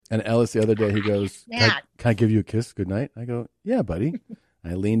And Ellis the other day, he goes, can I give you a kiss? Good night. I go, yeah, buddy.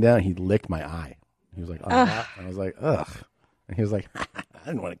 I leaned down. He licked my eye. He was like, oh. I was like, ugh. And he was like, I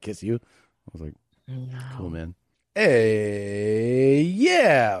didn't want to kiss you. I was like, cool, man. Hey,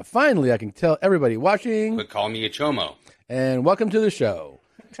 yeah. Finally, I can tell everybody watching. But call me a chomo. And welcome to the show.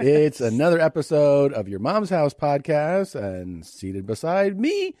 It's another episode of your Mom's House podcast. And seated beside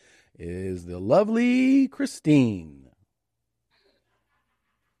me is the lovely Christine.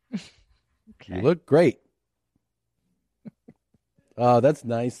 Okay. You look great. Oh, that's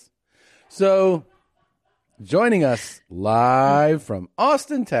nice. So, joining us live from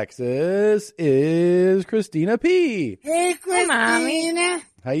Austin, Texas is Christina P. Hey, Christina. Hi, Mommy.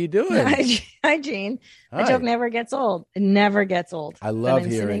 How you doing? Hi, Gene. Hi. The joke never gets old. It never gets old. I love I'm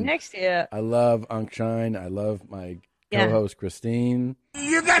hearing. Sitting next to you. I love Unc Shine. I love my co-host Christine.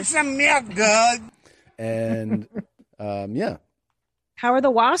 You got some milk, Doug. And yeah. How are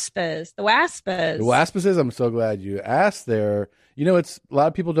the waspers? The waspers. The waspers. I'm so glad you asked there. You know, it's a lot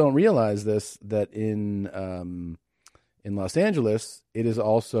of people don't realize this, that in Los Angeles, it is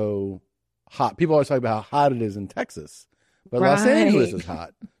also hot. People always talk about how hot it is in Texas, but Los Angeles is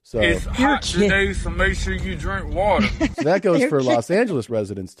hot. So it's hot today, so make sure you drink water. So that goes for Los Angeles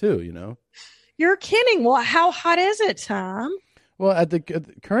residents too, you know. You're kidding. Well, how hot is it, Tom? Well, at the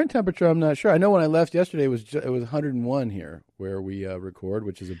current temperature, I'm not sure. I know when I left yesterday, it was 101 here where we record,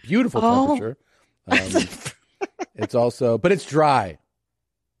 which is a beautiful temperature. It's also, but it's dry.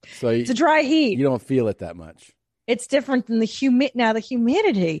 So it's a dry heat. You don't feel it that much. It's different than the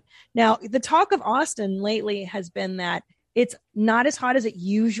humidity. Now, the talk of Austin lately has been that it's not as hot as it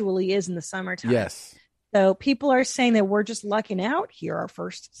usually is in the summertime. Yes. So people are saying that we're just lucking out here, our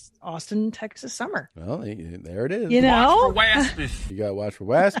first Austin, Texas summer. Well, there it is. You know? Watch for waspers. You got to watch for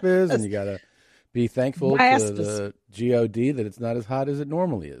waspers, and you got to be thankful to the GOD that it's not as hot as it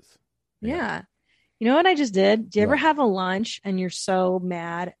normally is. Yeah. You know what I just did? Do you ever have a lunch and you're so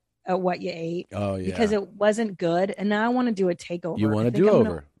mad at what you ate? Oh, yeah. Because it wasn't good, and now I want to do a takeover. You want to do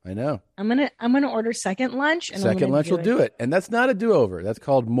over? I know. I'm gonna order second lunch. And second lunch will do it, and that's not a do-over. That's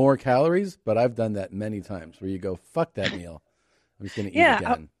called more calories. But I've done that many times, where you go, "Fuck that meal. I'm just gonna eat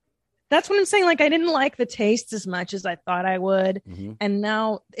again." That's what I'm saying. Like, I didn't like the taste as much as I thought I would, and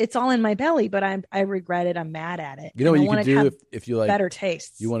now it's all in my belly. But I regret it. I'm mad at it. You know what you can do if you like better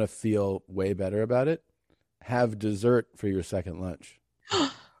tastes. You want to feel way better about it. Have dessert for your second lunch.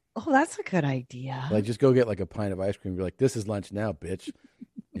 Oh, that's a good idea. Like, just go get like a pint of ice cream. Be like, "This is lunch now, bitch."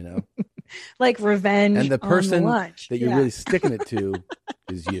 You know, like revenge. And the person on the lunch. that you're really sticking it to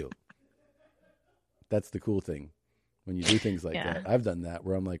is you. That's the cool thing when you do things like that. I've done that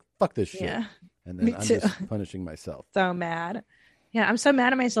where I'm like, "Fuck this shit," and then I'm just punishing myself. So mad. Yeah, I'm so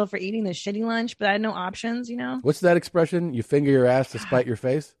mad at myself for eating this shitty lunch, but I had no options. You know, what's that expression? You finger your ass to spite your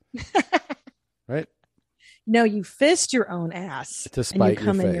face, right? No, you fist your own ass to spite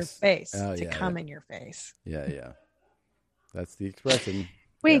your face. In your face. Oh, to come in your face. Yeah. That's the expression.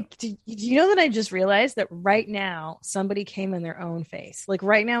 Wait, do you know that I just realized that right now somebody came in their own face? Like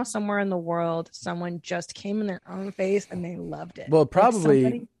right now, somewhere in the world, someone just came in their own face and they loved it. Well,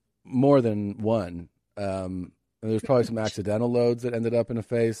 probably more than one. There's probably some accidental loads that ended up in a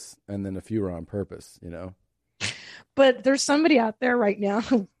face, and then a few were on purpose, you know? But there's somebody out there right now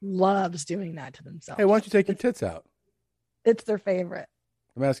who loves doing that to themselves. Hey, why don't you take your tits out? It's their favorite.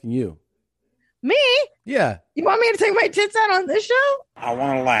 I'm asking you. Me? Yeah. You want me to take my tits out on this show? I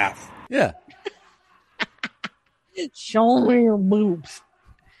want to laugh. Yeah. Show me your boobs.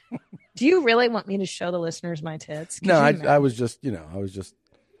 Do you really want me to show the listeners my tits? No, I was just.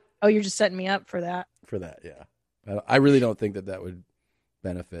 Oh, you're just setting me up for that? For that, yeah. I really don't think that would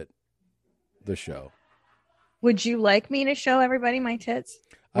benefit the show. Would you like me to show everybody my tits?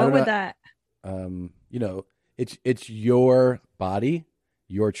 What would that? You know, it's your body,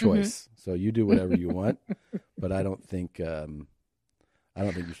 your choice. So you do whatever you want, but I don't think you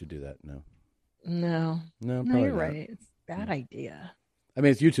should do that. No, you're right. It's a bad idea. I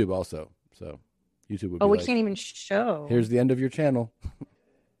mean, it's YouTube also, so YouTube would. We can't even show. Here's the end of your channel.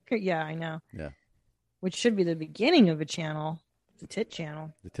 Yeah, I know. Yeah, which should be the beginning of a channel, the tit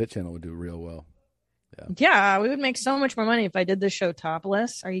channel. The tit channel would do real well. Yeah, we would make so much more money if I did this show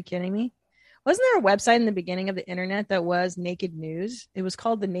topless. Are you kidding me? Wasn't there a website in the beginning of the internet that was Naked News? It was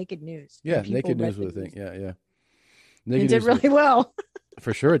called the Naked News. Yeah, Naked News was a thing. Yeah. It did really well.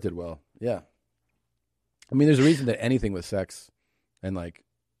 For sure it did well. Yeah. I mean, there's a reason that anything with sex and like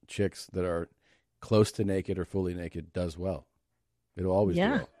chicks that are close to naked or fully naked does well. It'll always do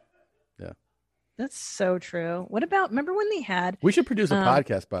well. Yeah. That's so true. What about, remember when they had... We should produce a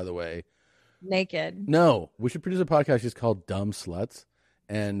podcast, by the way. Naked. No, we should produce a podcast just called Dumb Sluts.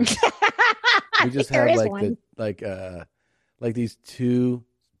 and we just have like these two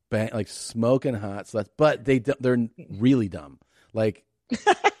like smoking hot sluts, but they're really dumb. Like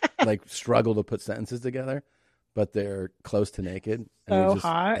struggle to put sentences together, but they're close to naked. And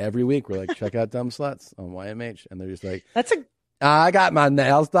hot. Every week we're like, check out Dumb Sluts on YMH, and they're just like, "That's I got my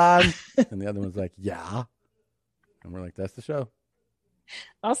nails done," and the other one's like, "Yeah," and we're like, "That's the show."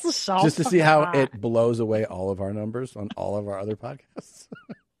 That's the show. Just to see how it blows away all of our numbers on all of our other podcasts.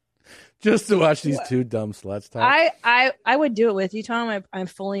 Just to watch these two dumb sluts talk. I would do it with you, Tom. I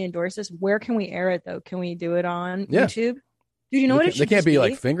fully endorse this. Where can we air it though? Can we do it on YouTube? Dude, you know what it should be? They can't be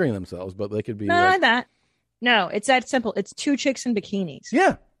like fingering themselves, but they could be like that. No, it's that simple. It's two chicks in bikinis.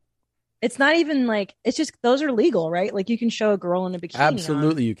 Yeah. It's not even like, it's just, those are legal, right? Like you can show a girl in a bikini.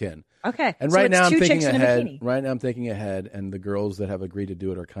 Absolutely you can. Okay. And right now I'm thinking ahead. Right now I'm thinking ahead, and the girls that have agreed to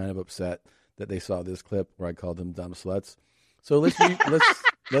do it are kind of upset that they saw this clip where I called them dumb sluts. So let's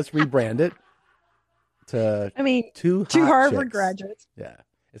rebrand it to two Harvard chicks. Graduates. Yeah.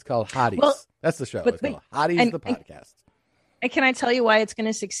 It's called Hotties. Well, that's the show. It's called Hotties, the podcast. And can I tell you why it's going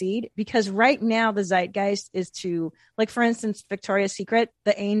to succeed? Because right now the zeitgeist is to, like, for instance, Victoria's Secret,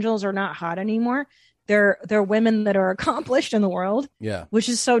 the angels are not hot anymore. They're women that are accomplished in the world. Yeah. Which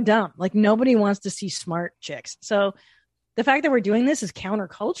is so dumb. Like nobody wants to see smart chicks. So the fact that we're doing this is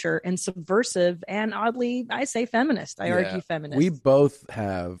counterculture and subversive and oddly, I say feminist. I argue feminist. We both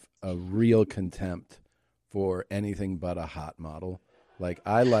have a real contempt for anything but a hot model. Like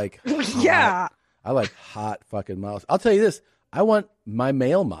I like I like hot fucking models. I'll tell you this. I want my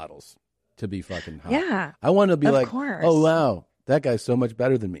male models to be fucking hot. Yeah. I want to be like, course. Oh, wow, that guy's so much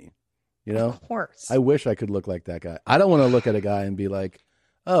better than me. You know? Of course. I wish I could look like that guy. I don't want to look at a guy and be like,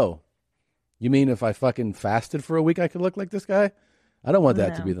 oh, you mean if I fucking fasted for a week, I could look like this guy? I don't want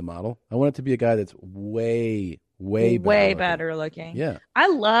that to be the model. I want it to be a guy that's way better looking. Yeah. I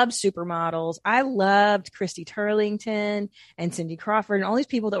love supermodels. I loved Christy Turlington and Cindy Crawford and all these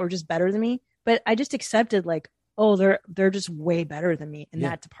people that were just better than me. But I just accepted like, oh, they're just way better than me in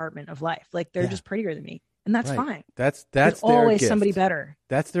that department of life. Like they're just prettier than me. And that's fine. That's There's their always gift. somebody better.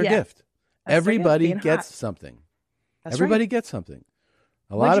 That's their gift. Everybody gets something. Everybody gets something.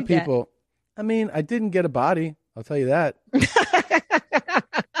 A lot of people, I mean, I didn't get a body. I'll tell you that. I didn't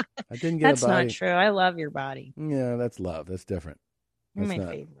get a body. That's not true. I love your body. Yeah, that's love. That's different. You're my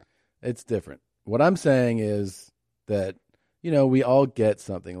favorite. It's different. What I'm saying is that, we all get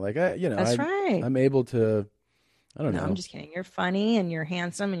something. Like, that's right. I'm able to, I don't know. I'm just kidding. You're funny and you're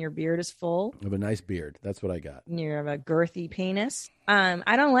handsome and your beard is full. I have a nice beard. That's what I got. And you have a girthy penis.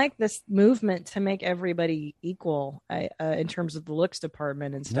 I don't like this movement to make everybody equal in terms of the looks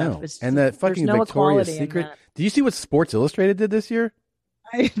department and stuff. No. And that fucking Victoria's Secret. Do you see what Sports Illustrated did this year?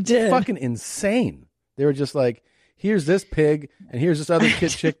 I did. Fucking insane. They were just like, here's this pig and here's this other kid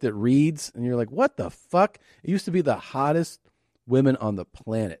chick that reads. And you're like, what the fuck? It used to be the hottest women on the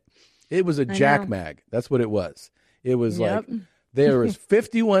planet. It was a jack mag. That's what it was. It was like there was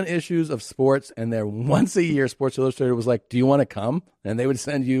 51 issues of sports, and there once a year Sports Illustrated was like, do you want to come? And they would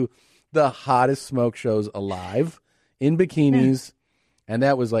send you the hottest smoke shows alive in bikinis. And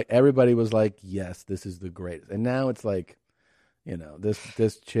that was like, everybody was like, yes, this is the greatest. And now it's like,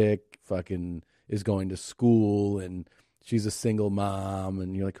 this chick fucking is going to school and she's a single mom,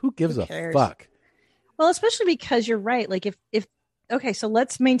 and you're like, who gives a fuck? Well, especially because you're right. Like if okay, so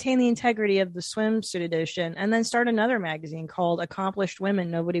let's maintain the integrity of the swimsuit edition and then start another magazine called Accomplished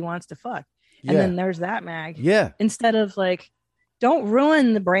Women Nobody Wants to Fuck. And then there's that mag. Yeah. Instead of like, don't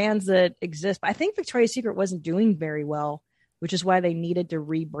ruin the brands that exist. But I think Victoria's Secret wasn't doing very well, which is why they needed to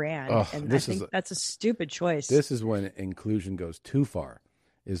rebrand. And I think that's a stupid choice. This is when inclusion goes too far.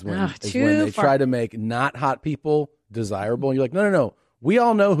 Is when they try to make not hot people desirable. And you're like, no. We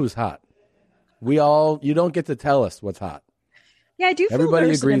all know who's hot. You don't get to tell us what's hot. Yeah, I do feel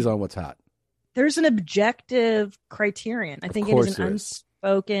everybody agrees on what's hot. There's an objective criterion. I think it is an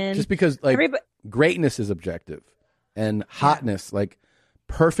unspoken. Just because greatness is objective and hotness, like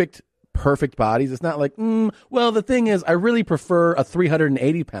perfect bodies. It's not like, well, the thing is, I really prefer a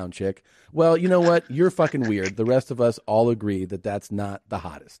 380-pound chick. Well, you know what? You're fucking weird. The rest of us all agree that that's not the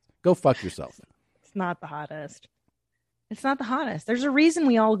hottest. Go fuck yourself. It's not the hottest. It's not the hottest. There's a reason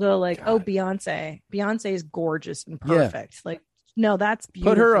we all go like, oh, Beyonce. Beyonce is gorgeous and perfect. Yeah. Like, no, that's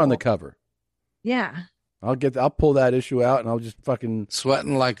beautiful. Put her on the cover. Yeah. I'll pull that issue out and I'll just fucking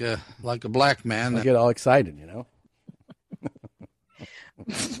sweating like a black man. I get all excited,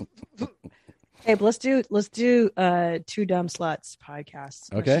 Hey, but let's do Two Dumb Sluts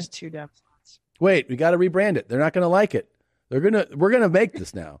podcast. Okay. Just Two Dumb Sluts. Wait, we got to rebrand it. They're not going to like it. We're going to make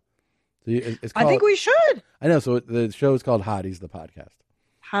this now. So it's called, I think we should. I know. So the show is called Hotties, the podcast.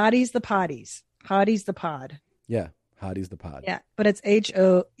 Hotties the Potties. Hotties the Pod. Yeah, Hotties the Pod. Yeah, but it's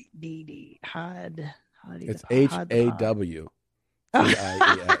HODD. Hod. It's HAW.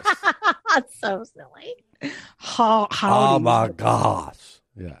 That's so silly. Oh my gosh.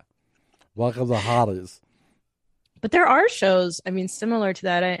 Yeah. Welcome to Hotties. But there are shows, I mean, similar to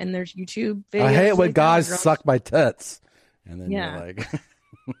that, and there's YouTube videos. I hate when guys suck my tits. And then you're like...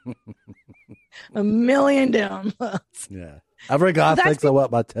 a million downloads. Yeah. Every guy thinks of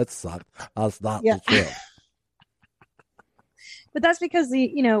what my tits suck. That's not the truth. But that's because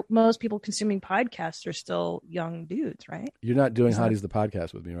most people consuming podcasts are still young dudes, right? You're not doing Hotties the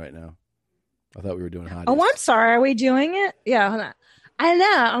podcast with me right now. I thought we were doing Hotties. Oh, I'm sorry. Are we doing it? Yeah, hold on. I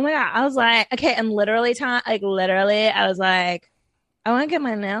know. Oh my God. I was like, okay, and literally, I was like, I want to get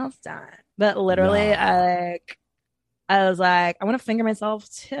my nails done. But literally, I was like, I want to finger myself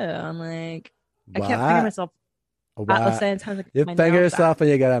too. I'm like, I can't finger myself. Let's say in times like you finger yourself and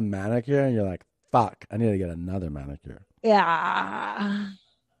you get a manicure and you're like, fuck, I need to get another manicure. Yeah.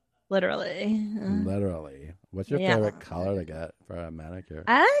 Literally. What's your favorite color to get for a manicure?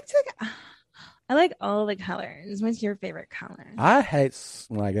 I like all the colors. What's your favorite color? I hate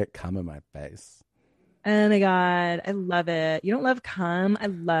when I get cum in my face. Oh my God. I love it. You don't love cum? I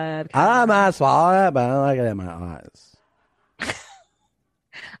love cum. I might swallow it, but I don't like it in my eyes.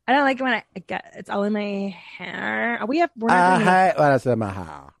 I don't like it when it's all in my hair. I hate when it's in my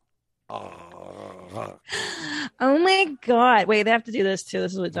hair. Oh my God. Wait, they have to do this too.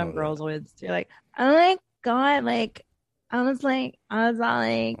 This is what dumb girls always do. Like, oh my God. Like, I was all like,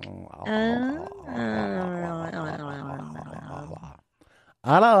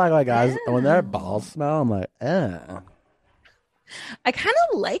 I don't like my guys when their balls smell. I'm like, I kind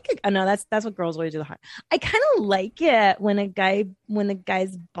of like it. Oh no, that's what girls always do. I kind of like it when a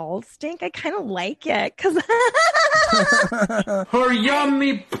guy's balls stink. I kind of like it because her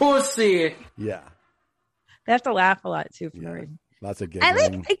yummy pussy. Yeah, they have to laugh a lot too for no reason. Lots of giggling.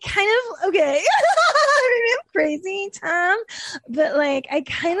 I kind of okay. Maybe I'm crazy, Tom, but like I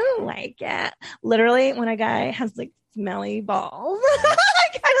kind of like it. Literally, when a guy has like smelly balls, I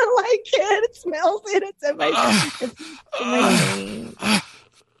kind of like it. It smells it. It's in my name.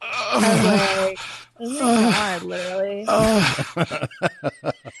 I'm like, oh my God, literally.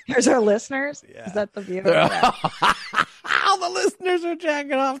 Here's our listeners. Yeah. Is that the view? All the listeners are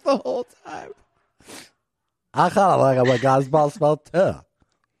jacking off the whole time. I kind of like it when guys' balls smell too.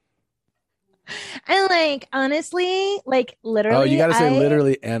 And like honestly, like literally. Oh, you got to say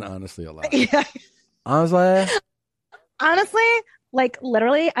literally and honestly a lot. Yeah. Honestly, like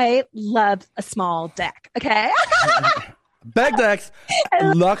literally, I love a small dick. Okay. Big dicks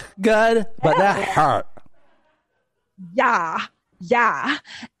look good, but that hurt. Yeah. And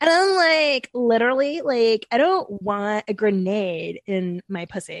I'm like, literally, like, I don't want a grenade in my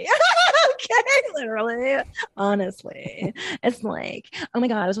pussy. Okay, literally, honestly, it's like, oh my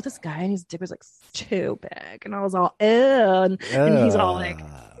God, I was with this guy and his dick was like too big, and I was all, ew, and he's all like,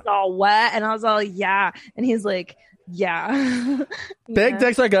 all wet, and I was all, yeah, and he's like, yeah. Big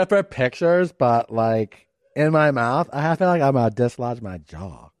dicks are good for pictures, but like in my mouth, I feel like I'm gonna dislodge my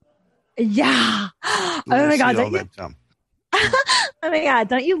jaw. Yeah. Oh my God. Oh my God,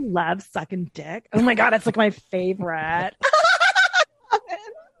 don't you love sucking dick? Oh my God, it's like my favorite.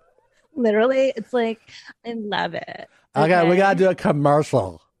 Literally, it's like, I love it. Okay, we gotta do a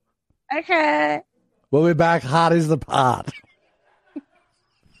commercial. Okay. We'll be back. Hotties the pod.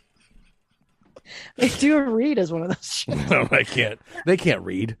 They do read as one of those shows. No, I can't. They can't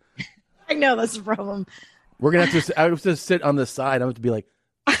read. I know that's the problem. We're gonna have to. I have to sit on the side. I have to be like,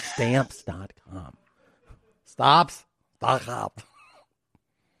 stamps.com. Stop.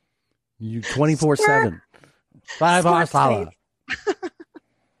 You 24/7. 5 hours holla.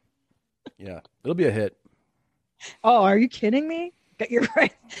 Yeah, it'll be a hit. Oh, are you kidding me? You're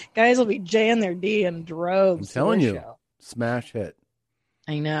right. Guys will be jaying their D in droves. I'm telling you, smash hit.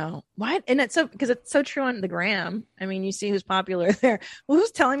 I know. What? And it's so because it's so true on the gram. I mean, you see who's popular there. Well,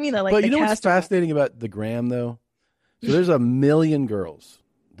 who's telling me that? Like, but you know what's fascinating about the gram though? So there's a million girls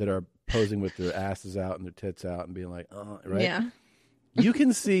that are posing with their asses out and their tits out and being like, right? Yeah. You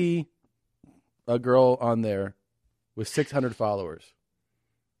can see a girl on there with 600 followers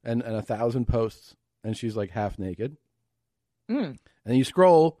and 1,000 posts, and she's like half naked. And then you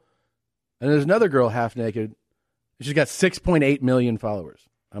scroll, and there's another girl half naked. And she's got 6.8 million followers.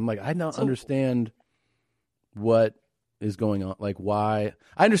 I'm like, I don't understand what is going on. Like, why?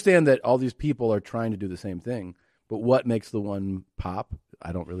 I understand that all these people are trying to do the same thing, but what makes the one pop?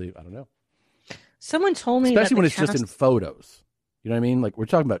 I don't know. Someone told me, especially when it's just in photos. You know what I mean? Like, we're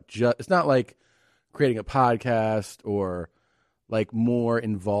talking about it's not like creating a podcast or like more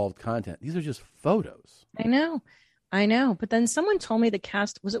involved content. These are just photos. I know. But then someone told me the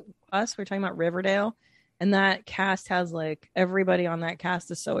cast, was it us? We were talking about Riverdale, and that cast has like everybody on that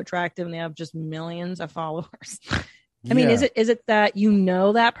cast is so attractive, and they have just millions of followers. I mean, is it that you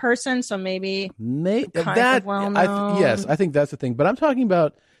know that person? So maybe that well known. Yes, I think that's the thing. But I'm talking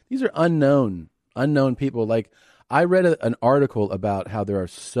about these are unknown people. Like I read an article about how there are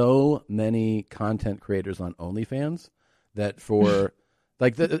so many content creators on OnlyFans that for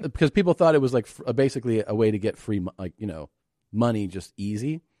like because people thought it was like basically a way to get free money just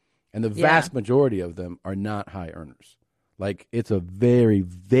easy, and the vast majority of them are not high earners. Like it's a very,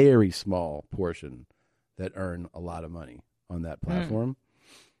 very small portion that earn a lot of money on that platform.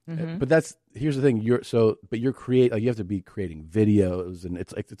 Mm-hmm. But here's the thing. You have to be creating videos, and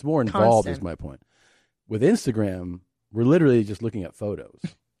it's more involved. Constant. Is my point. With Instagram, we're literally just looking at photos,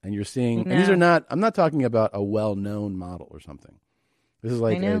 and you're seeing. And these are not. I'm not talking about a well-known model or something. This is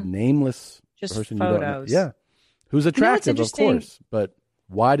like a nameless just person. Photos. You don't know. Yeah, who's attractive, of course. But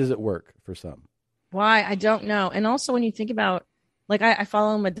why does it work for some? Why? I don't know. And also, when you think about, like, I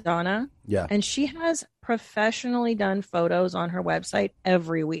follow Madonna. Yeah. And she has professionally done photos on her website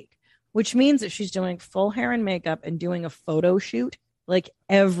every week, which means that she's doing full hair and makeup and doing a photo shoot like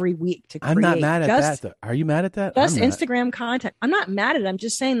every week to create. I'm not mad at that. Are you mad at that? Just Instagram content. I'm not mad at it. I'm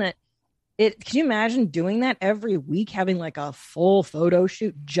just saying that can you imagine doing that every week, having like a full photo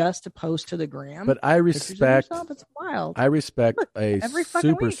shoot just to post to the gram? But I respect, it's wild. I respect a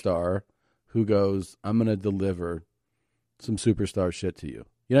superstar who goes, I'm going to deliver some superstar shit to you.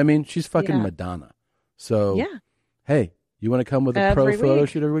 You know what I mean? She's fucking Madonna. So, hey, you want to come with a pro photo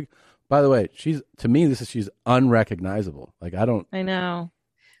shoot every week? By the way, she's unrecognizable. Like, I know.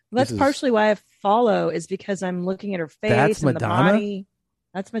 That's partially why I follow, is because I'm looking at her face and Madonna? The body.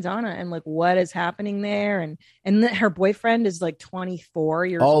 That's Madonna, and like what is happening there, and her boyfriend is like 24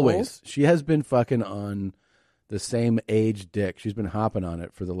 years old. Always. She has been fucking on the same age dick. She's been hopping on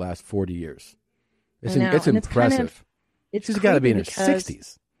it for the last 40 years. It's impressive. She's got to be in her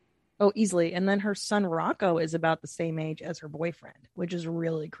 60s. Oh, easily. And then her son Rocco is about the same age as her boyfriend, which is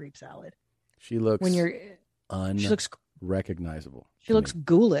really creep salad. She looks unrecognizable. She looks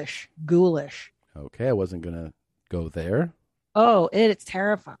ghoulish. Okay, I wasn't gonna go there. Oh, it's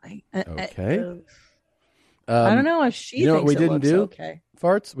terrifying. Okay. I don't know if she thinks what we didn't looks do? Okay.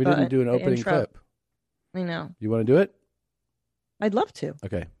 Farts? We didn't do an opening clip. I know. You want to do it? I'd love to.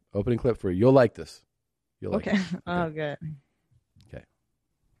 Okay. Opening clip for you. You'll like this. Okay. Oh, good. Okay.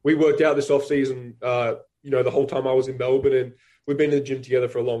 We worked out this off season, the whole time I was in Melbourne, and we've been in the gym together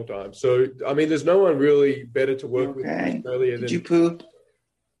for a long time. So, I mean, there's no one really better to work with in Australia Did you poop?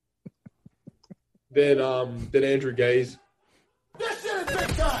 Than Andrew Gaze. This shit is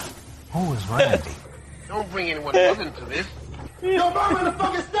big time. Who is Randy? Don't bring anyone else into this. Yo, I'm in the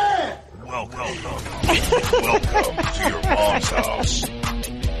fucking stand. Welcome to your mom's house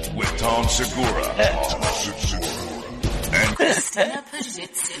with Tom Segura. And Christina.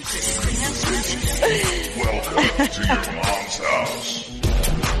 Welcome to your mom's house.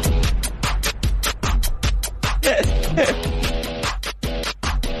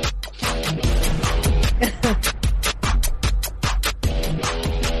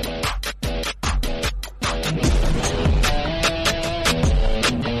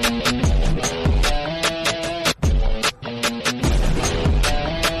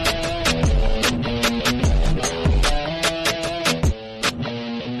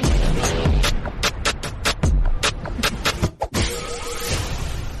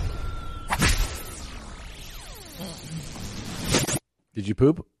 Did you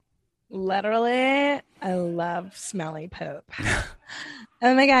poop? Literally, I love smelly poop.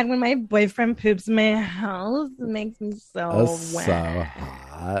 Oh my God, when my boyfriend poops in my house, it makes me so wet. So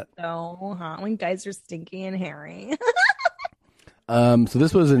hot. So hot when guys are stinky and hairy. So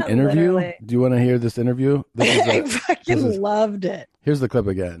this was an interview. Literally. Do you want to hear this interview? I fucking loved it. Here's the clip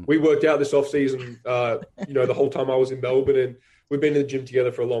again. We worked out this off season, the whole time I was in Melbourne, and we've been in the gym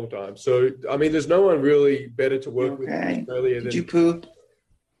together for a long time. So, I mean, there's no one really better to work with in Australia Did you poop?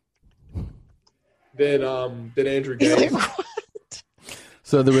 Than Andrew Gaze.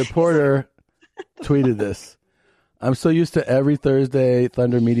 So the reporter tweeted this. I'm so used to every Thursday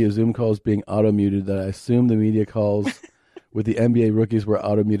Thunder Media Zoom calls being auto-muted that I assumed the media calls with the NBA rookies were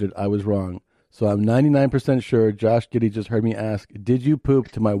auto-muted. I was wrong. So I'm 99% sure Josh Giddey just heard me ask, did you poop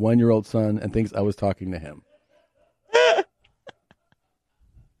to my 1-year-old son, and thinks I was talking to him.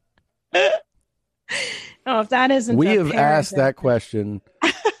 Oh, if that isn't we have asked that question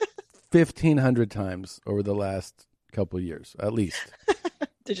 1,500 times over the last couple of years, at least.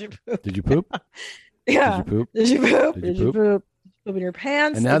 Did you poop? Did you poop? Yeah. Did you poop? Did you poop? Did you poop? Poop in your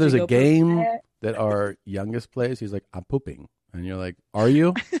pants. And now there's a game that our youngest plays. He's like, I'm pooping. And you're like, are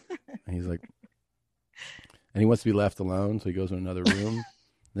you? And he's like, and he wants to be left alone. So he goes in another room. And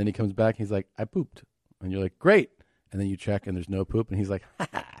then he comes back. And he's like, I pooped. And you're like, great. And then you check and there's no poop. And he's like, ha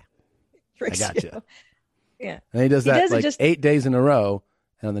ha. I got you. Yeah. And he does that like 8 days in a row.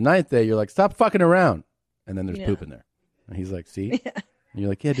 And on the 9th day, you're like, stop fucking around. And then there's poop in there. And he's like, see? Yeah. And you're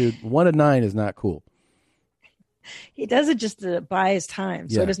like, yeah, dude, 1 to 9 is not cool. He does it just to buy his time,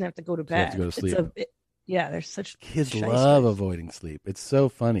 so he doesn't have to go to bed. So he has to go to sleep. There's such kids love avoiding sleep. It's so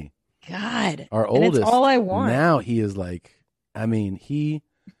funny. God, our oldest, it's all I want. Now he is like, I mean, he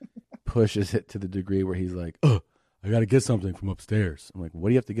pushes it to the degree where he's like, oh, I got to get something from upstairs. I'm like, what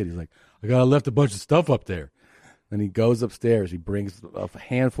do you have to get? He's like, I left a bunch of stuff up there. Then he goes upstairs. He brings a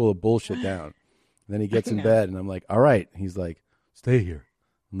handful of bullshit down. And then he gets in bed, and I'm like, all right. He's like, stay here.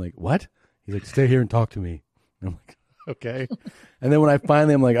 I'm like, what? He's like, stay here and talk to me. And I'm like, okay. And then when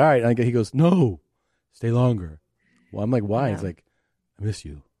I'm like, all right. And he goes, no, stay longer. Well, I'm like, why? He's like, I miss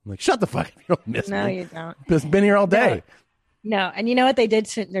you. I'm like, shut the fuck up. You don't miss me. No, you don't. I've been here all day. No. And you know what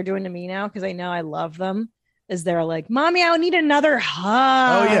they're doing to me now? Because I know I love them. Is they're like, Mommy, I need another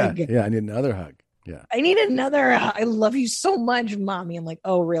hug. Oh, yeah. Yeah, I need another hug. Yeah. I need another hug. I love you so much, Mommy. I'm like,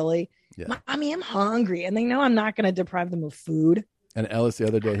 oh, really? Yeah. Mommy, I'm hungry. And they know I'm not going to deprive them of food. And Ellis the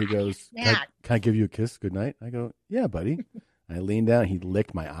other day, he goes, can I give you a kiss? Good night. I go, yeah, buddy. And I leaned down. He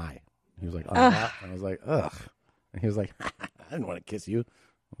licked my eye. He was like, oh, I was like, ugh. And he was like, I didn't want to kiss you.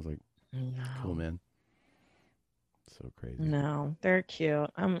 I was like, cool, man. So crazy. No, they're cute.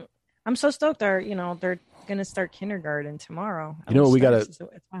 I'm so stoked. They're going to start kindergarten tomorrow. You know what we got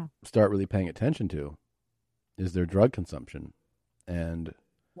to start really paying attention to is their drug consumption. And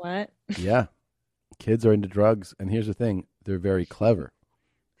what? Yeah. Kids are into drugs. And here's the thing. They're very clever.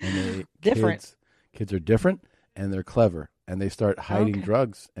 And they different. Kids are different and they're clever. And they start hiding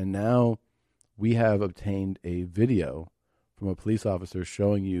drugs. And now we have obtained a video from a police officer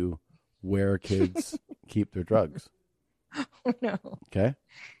showing you where kids keep their drugs. Oh, no. Okay.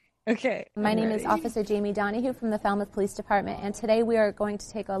 Okay. My name is Officer Jamie Donahue from the Falmouth Police Department, and today we are going to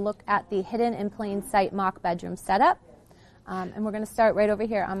take a look at the hidden in plain sight mock bedroom setup. And we're going to start right over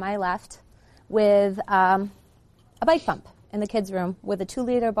here on my left with a bike pump in the kids' room with a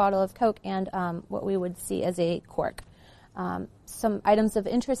 2-liter bottle of Coke and what we would see as a cork. Some items of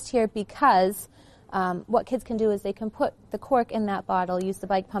interest here because what kids can do is they can put the cork in that bottle, use the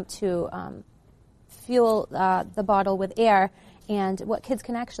bike pump to fuel the bottle with air, and what kids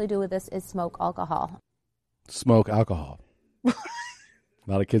can actually do with this is smoke alcohol. Smoke alcohol. A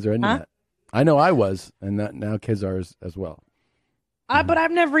lot of kids are into that. I know I was, and now kids are as well. But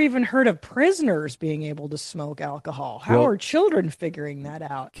I've never even heard of prisoners being able to smoke alcohol. How are children figuring that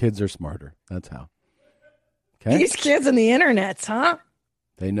out? Kids are smarter. That's how. Okay? These kids on the internets, huh?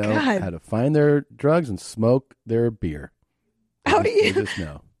 They know how to find their drugs and smoke their beer. They just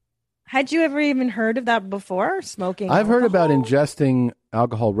know. Had you ever even heard of that before? Smoking I've alcohol? heard about ingesting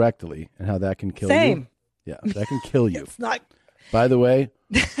alcohol rectally and how that can kill you. Yeah, that can kill you. It's not. By the way,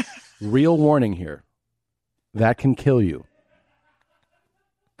 real warning here. That can kill you.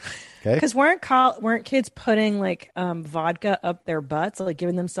 Okay? Because weren't kids putting like vodka up their butts, like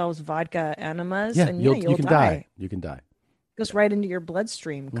giving themselves vodka enemas? Yeah, and you you'll can die. You can die. Goes right into your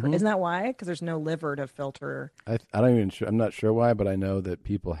bloodstream. Mm-hmm. Isn't that why? Because there's no liver to filter. I'm not sure why, but I know that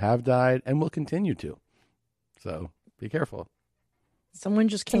people have died and will continue to. So be careful. Someone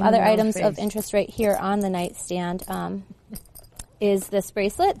just came. Some other items of interest right here on the nightstand is this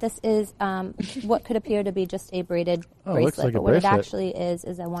bracelet. This is what could appear to be just a braided bracelet, like but what it actually is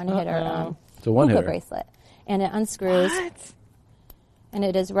a one-hitter it's a one-hitter bracelet, and it unscrews, and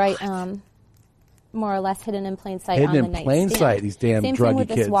it is right. More or less hidden in plain sight on the nightstand. Hidden in plain sight, these damn druggy kids. Same thing with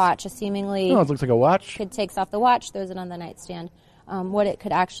this watch. Seemingly, it looks like a watch. Kid takes off the watch, throws it on the nightstand. What it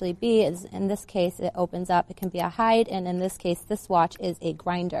could actually be is, in this case, it opens up. It can be a hide, and in this case, this watch is a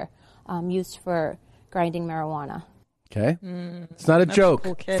grinder used for grinding marijuana. Okay. It's not a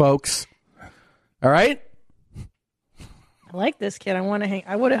joke, folks. All right? I like this kid. I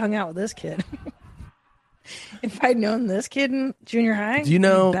would have hung out with this kid. If I'd known this kid in junior high, do you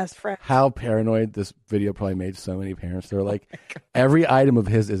know best friend. How paranoid this video probably made so many parents? They're like, every item of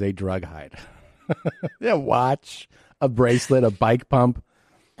his is a drug hide. A watch, a bracelet, a bike pump.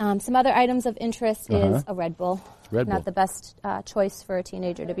 Some other items of interest is a Red Bull. Not the best choice for a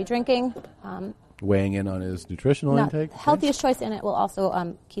teenager to be drinking. Weighing in on his nutritional intake. Healthiest choice, and it will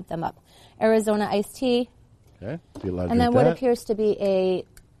also keep them up. Arizona iced tea. Okay. You allowed to and then drink what that? appears to be a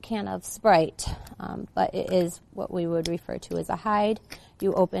can of Sprite, but it is what we would refer to as a hide.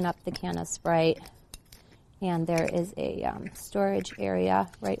 You open up the can of Sprite, And there is a storage area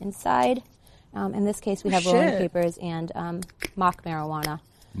right inside. In this case, we have rolling papers and mock marijuana.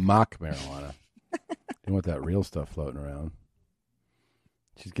 Mock marijuana. You want that real stuff floating around.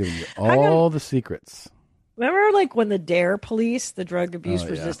 She's giving you all the secrets. Remember, like, when the DARE police, the drug abuse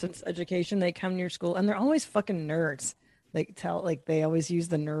resistance education, they come to your school, and they're always fucking nerds. They always use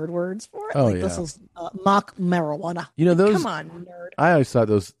the nerd words for it. This is mock marijuana. You know, those. Come on, nerd. I always thought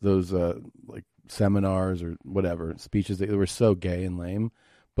those like seminars or whatever speeches, they were so gay and lame.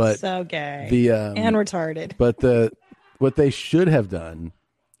 But so gay and retarded. But what they should have done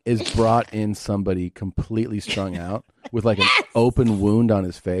is brought in somebody completely strung out with like an open wound on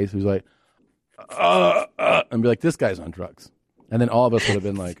his face who's like, and be like, this guy's on drugs. And then all of us would have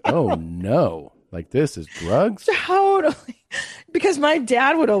been like, oh no, like this is drugs? Totally. Because my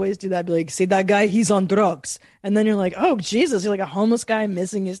dad would always do that. Be like, see that guy, he's on drugs. And then you're like, oh Jesus, you're like a homeless guy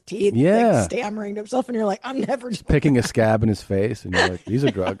missing his teeth, like, stammering to himself. And you're like, I'm never just picking a scab in his face. And you're like, these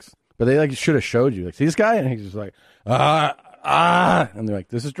are drugs. But they like should have showed you, like, see this guy? And he's just like, and they're like,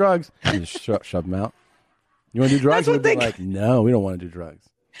 this is drugs. And you just shove them out. You want to do drugs? And they're like, no, we don't want to do drugs.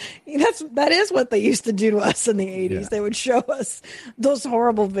 That is what they used to do to us in the 80s. Yeah. They would show us those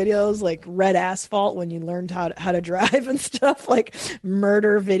horrible videos like Red Asphalt when you learned how to drive and stuff, like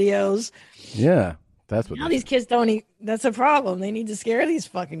murder videos. Yeah, that's what. Now these kids don't eat. That's a problem. They need to scare these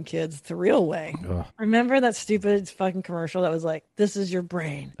fucking kids the real way. Ugh. Remember that stupid fucking commercial that was like, this is your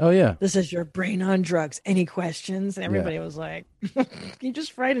brain. Oh yeah. This is your brain on drugs. Any questions? And everybody was like, you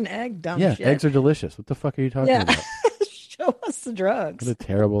just fried an egg, dumb shit. Yeah, eggs are delicious. What the fuck are you talking about? Show us the drugs. What a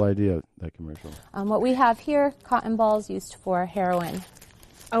terrible idea, that commercial. What we have here, cotton balls used for heroin.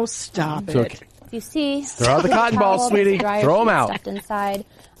 Oh, stop it. Okay. If you see... Throw out the cotton balls, sweetie. Throw them out. Stuffed inside.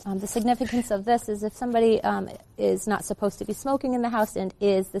 The significance of this is if somebody is not supposed to be smoking in the house and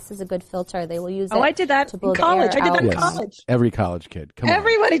this is a good filter. They will use it. I did that in college. I did that in college. Every college kid. Come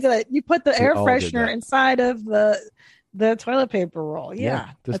Everybody did it. You put the air freshener inside of the toilet paper roll. Yeah.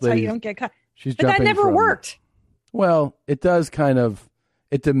 That's how you don't get caught. But that never worked. Well, it does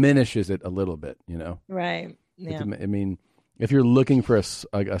it diminishes it a little bit, you know? Right. Yeah. I mean, if you're looking for a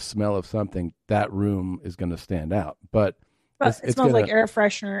smell of something, that room is going to stand out. But it smells like air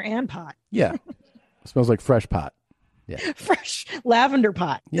freshener and pot. Yeah. It smells like fresh pot. Yeah. Fresh lavender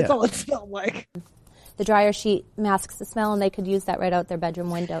pot. Yeah. That's all it smelled like. The dryer sheet masks the smell, and they could use that right out their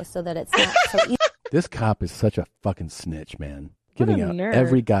bedroom window so that it's not so easy. This cop is such a fucking snitch, man. Giving out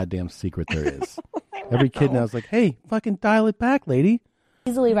every goddamn secret there is. Every kid now is like, hey, fucking dial it back, lady.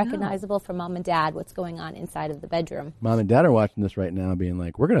 Easily recognizable for mom and dad what's going on inside of the bedroom. Mom and dad are watching this right now being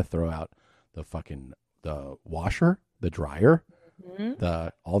like, we're going to throw out the washer, the dryer,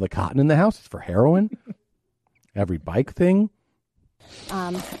 all the cotton in the house is for heroin. Every bike thing.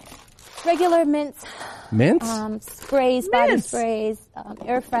 Regular mints. Mints? Sprays, body sprays,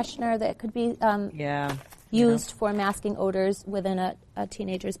 air freshener that could be used for masking odors within a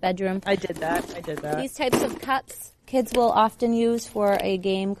teenager's bedroom. I did that. These types of cups kids will often use for a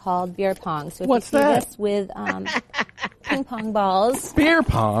game called beer pong. So if What's you see that? this with ping pong balls. Beer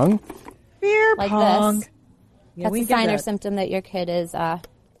pong? Beer like pong. This. That's a sign or symptom that your kid is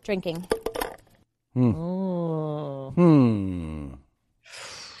drinking. Oh.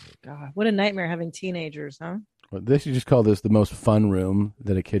 God, what a nightmare having teenagers, huh? Well, they should just call this the most fun room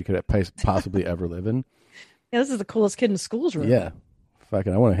that a kid could possibly ever live in. Yeah, this is the coolest kid in school's room. Yeah.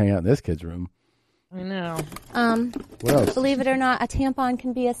 Fucking, I want to hang out in this kid's room. I know. What else? Believe it or not, a tampon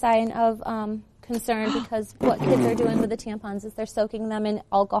can be a sign of concern because what kids are doing with the tampons is they're soaking them in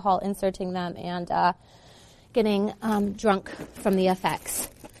alcohol, inserting them, and getting drunk from the effects.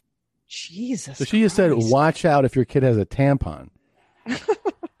 Jesus. So she just said, watch out if your kid has a tampon.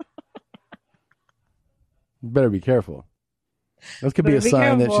 You better be careful. That could be a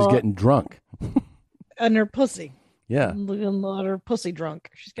sign that she's getting drunk. And her pussy. Yeah. Her pussy drunk.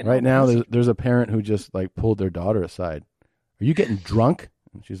 She's getting right now, there's a parent who just like pulled their daughter aside. Are you getting drunk?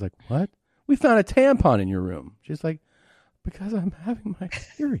 And she's like, what? We found a tampon in your room. She's like, because I'm having my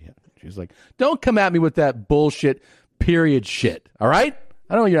period. She's like, don't come at me with that bullshit period shit. All right?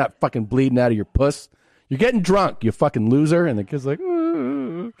 I know you're not fucking bleeding out of your puss. You're getting drunk, you fucking loser. And the kid's like,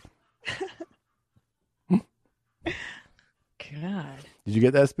 God. Did you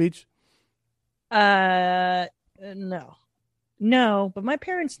get that speech? No, but my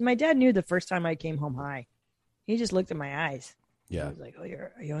dad knew the first time I came home high. He just looked at my eyes. Yeah. He was like,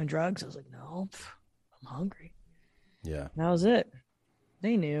 are you on drugs? I was like, no, I'm hungry. Yeah. That was it.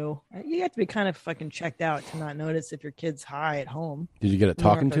 They knew. You have to be kind of fucking checked out to not notice if your kid's high at home. Did you get a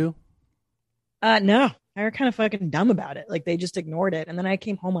talking to? No. They were kind of fucking dumb about it. Like, they just ignored it. And then I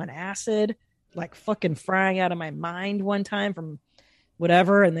came home on acid. like fucking frying out of my mind one time from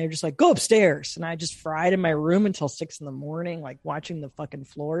whatever, and they're just like, go upstairs, and I just fried in my room until 6 a.m, like watching the fucking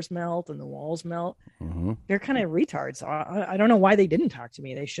floors melt and the walls melt. They're kind of retards. I don't know why they didn't talk to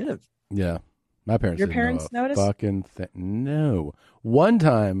me. They should have. Yeah, my parents. Your parents noticed? Fucking no. One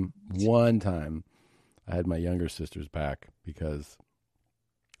time, I had my younger sister's back because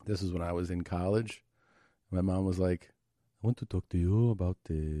this is when I was in college. My mom was like, "I want to talk to you about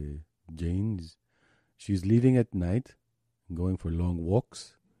Jane. She's leaving at night." Going for long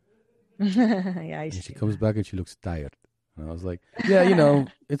walks. Yeah, and she comes back and she looks tired. And I was like, yeah,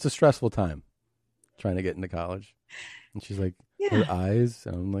 it's a stressful time trying to get into college. And she's like, her eyes.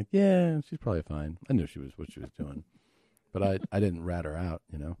 And I'm like, yeah, she's probably fine. I knew what she was doing. But I didn't rat her out,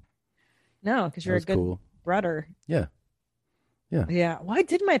 No, because you're a good brother. Yeah. Yeah. Yeah. Why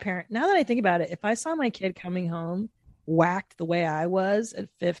did my parent, now that I think about it, if I saw my kid coming home whacked the way I was at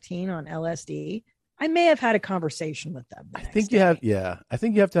 15 on LSD, I may have had a conversation with them. I think you have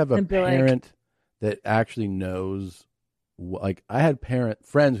to have a parent that actually knows. Like I had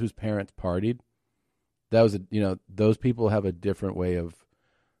friends whose parents partied. That was those people have a different way of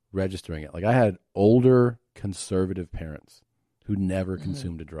registering it. Like I had older conservative parents who never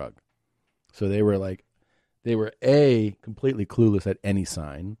consumed a drug, so they were A, completely clueless at any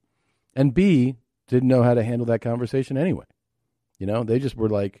sign, and B, didn't know how to handle that conversation anyway. They just were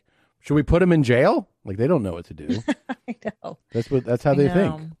like, should we put him in jail? Like they don't know what to do. I know. That's how they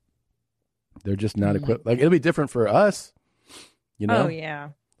think. They're just not equipped. Like it'll be different for us, Oh yeah.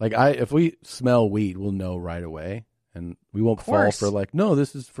 Like if we smell weed, we'll know right away, and we won't fall for like, no,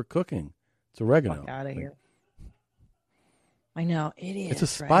 this is for cooking. It's oregano. Fuck out of here. I know it is. It's a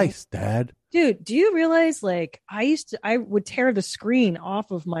spice, right? Dad. Dude, do you realize like I would tear the screen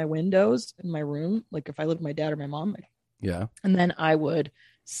off of my windows in my room, like if I lived with my dad or my mom. Yeah. And then I would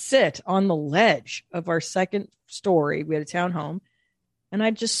sit on the ledge of our second story. We had a townhome, and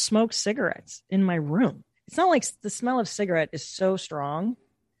I'd just smoke cigarettes in my room. It's not like the smell of cigarette is so strong.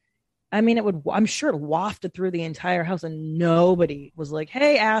 I mean, I'm sure it wafted through the entire house, and nobody was like,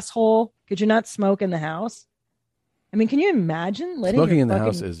 hey, asshole, could you not smoke in the house? I mean, can you imagine smoking in the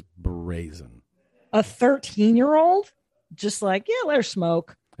house is brazen. A 13-year-old just like, yeah, let her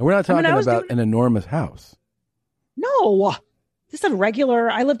smoke. And we're not talking about an enormous house. No, just a regular.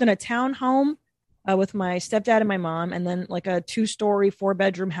 I lived in a townhome with my stepdad and my mom, and then like a 2-story,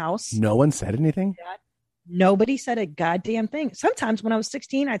 4-bedroom house. No one said anything? Nobody said a goddamn thing. Sometimes when I was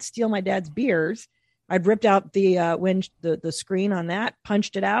 16, I'd steal my dad's beers. I'd ripped out the screen on that,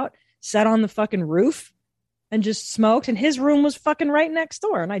 punched it out, sat on the fucking roof, and just smoked. And his room was fucking right next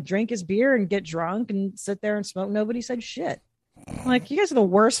door. And I'd drink his beer and get drunk and sit there and smoke. Nobody said shit. I'm like, you guys are the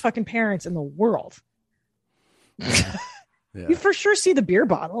worst fucking parents in the world. Yeah. You for sure see the beer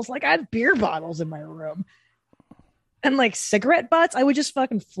bottles. Like I have beer bottles in my room. And like cigarette butts, I would just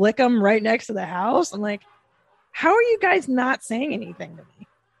fucking flick them right next to the house. I'm like, how are you guys not saying anything to me?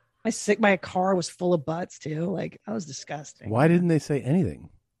 My car was full of butts too. Like that was disgusting. Why didn't they say anything?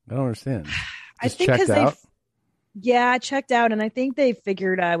 I don't understand. I think because I checked out, and I think they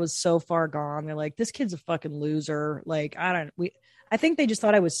figured I was so far gone. They're like, this kid's a fucking loser. Like I think they just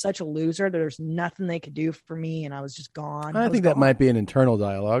thought I was such a loser that there's nothing they could do for me, and I was just gone. I think that might be an internal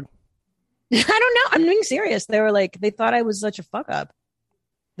dialogue. I don't know. I'm being serious. They were like, they thought I was such a fuck up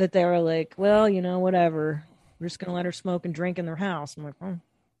that they were like, well, whatever. We're just gonna let her smoke and drink in their house. I'm like, oh.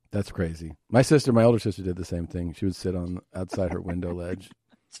 That's crazy. My older sister, did the same thing. She would sit outside her window ledge,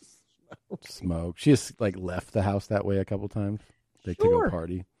 smoke. She just like left the house that way a couple times. To go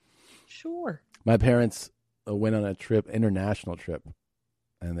party. Sure. My parents went on a international trip,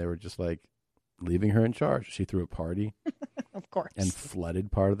 and they were just like leaving her in charge. She threw a party, of course, and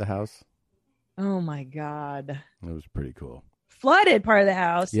flooded part of the house. Oh my God. It was pretty cool. Flooded part of the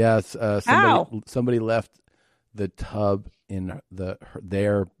house? Yes. Somebody left the tub in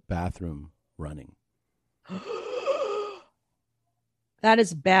their bathroom running. That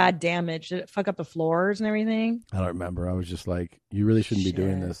is bad damage. Did it fuck up the floors and everything? I don't remember. I was just like, you really shouldn't be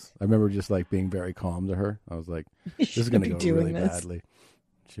doing this. I remember just like being very calm to her. I was like, this is going to go really badly.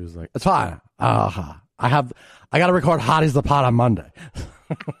 She was like, it's fine. I got to record Hottie's the Pot on Monday.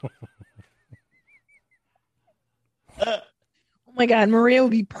 Oh my God, Maria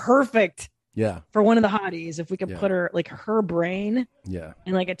would be perfect. Yeah. For one of the hotties, if we could put her, like her brain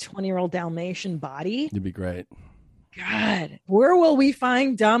in like a 20-year-old Dalmatian body. It'd be great. God, where will we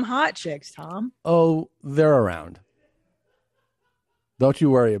find dumb hot chicks, Tom? Oh, they're around. Don't you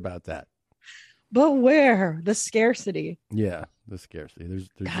worry about that. But where? The scarcity. Yeah, the scarcity. There's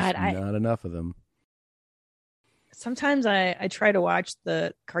God, just not enough of them. sometimes I try to watch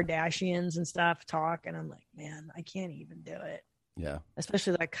the Kardashians and stuff talk, and I'm like, man, I can't even do it. Yeah.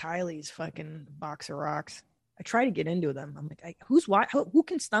 Especially like Kylie's fucking box of rocks. I try to get into them. I'm like, who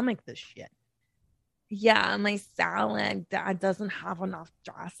can stomach this shit? Yeah, my salad that doesn't have enough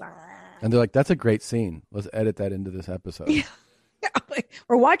dressing. And they're like, that's a great scene. Let's edit that into this episode. Yeah.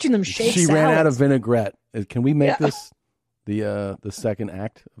 We're watching them shake She salads. ran out of vinaigrette. Can we make this the second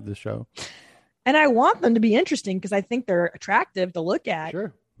act of the show? And I want them to be interesting because I think they're attractive to look at.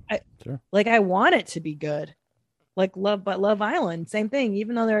 Sure. Like I want it to be good. Like Love Island, same thing.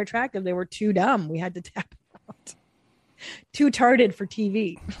 Even though they're attractive, they were too dumb. We had to tap them out. Too tarded for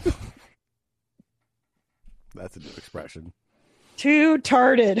TV. That's a new expression. Too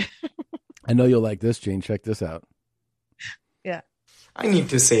tarded. I know you'll like this, Jane. Check this out. Yeah. I need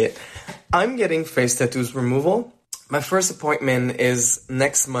to say it. I'm getting face tattoos removal. My first appointment is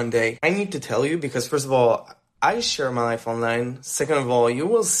next Monday. I need to tell you because, first of all, I share my life online. Second of all, you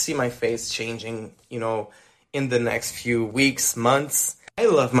will see my face changing, in the next few weeks, months. I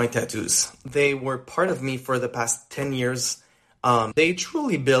love my tattoos. They were part of me for the past 10 years. They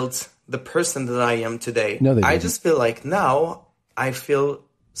truly built the person that I am today. No, they didn't. I just feel like now I feel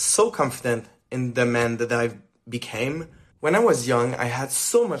so confident in the man that I became. When I was young, I had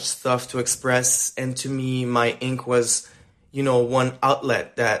so much stuff to express, and to me, my ink was, one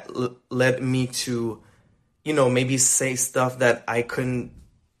outlet that led me to, maybe say stuff that I couldn't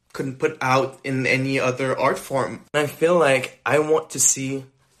put out in any other art form. And I feel like I want to see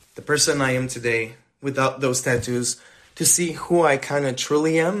the person I am today without those tattoos, to see who I kind of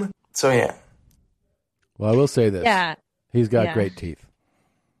truly am. So yeah. Well, I will say this. Yeah. He's got great teeth.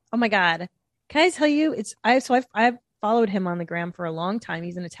 Oh my God. Can I tell you, I've followed him on the gram for a long time.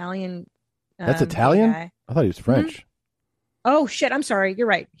 He's an Italian. That's Italian? guy. I thought he was French. Mm-hmm. Oh shit. I'm sorry. You're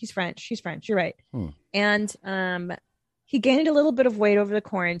right. He's French. She's French. You're right. And, he gained a little bit of weight over the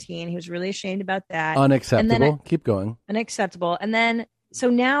quarantine. He was really ashamed about that. Unacceptable. Keep going. Unacceptable. And then, so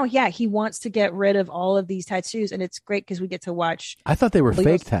now, he wants to get rid of all of these tattoos, and it's great because we get to watch. I thought they were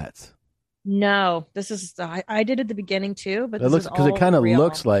fake tats. No, this is. I did at the beginning too, but It looks because it kind of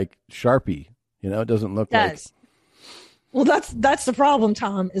looks like Sharpie. It doesn't look like. Well, that's the problem,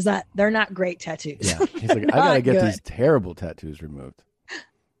 Tom. Is that they're not great tattoos. Yeah, he's like, I gotta get these terrible tattoos removed.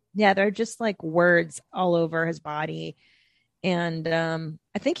 Yeah, they're just like words all over his body. And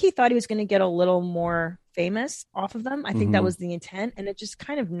I think he thought he was going to get a little more famous off of them. I think that was the intent. And it just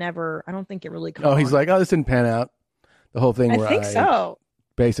kind of never, I don't think it really caught he's like, this didn't pan out. The whole thing where I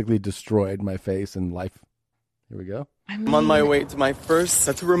basically destroyed my face and life. Here we go. I'm on my way to my first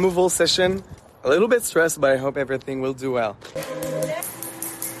tattoo removal session. A little bit stressed, but I hope everything will do well.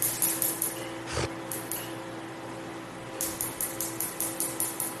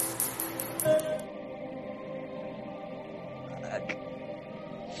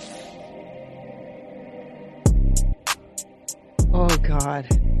 Oh, God.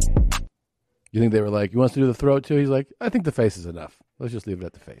 You think they were like, you want us to do the throat too? He's like, I think the face is enough. Let's just leave it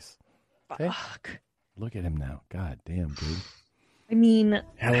at the face. Okay? Fuck. Look at him now. God damn, dude. I mean,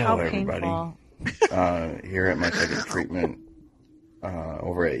 hello, how everybody. painful. Here at my second treatment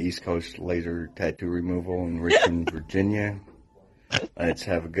over at East Coast Laser Tattoo Removal in Richmond, Virginia. Let's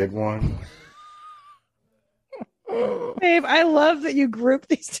have a good one. Babe, I love that you group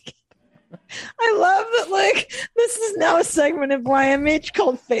these together. I love that, this is now a segment of YMH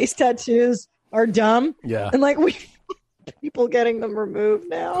called Face Tattoos Are Dumb. Yeah. And, we people getting them removed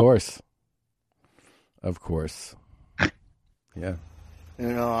now. Of course. Yeah.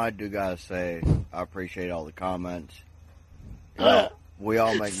 I do gotta say, I appreciate all the comments. We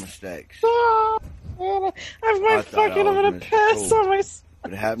all make mistakes. I'm gonna piss on myself.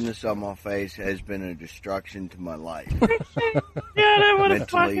 But having this on my face has been a destruction to my life.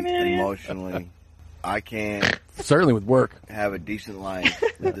 Mentally, emotionally. I can't. Certainly with work. Have a decent life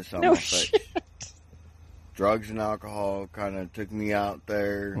with this on my face. Drugs and alcohol kind of took me out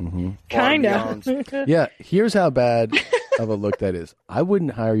there. Mm-hmm. Kind of. Yeah, here's how bad of a look that is. I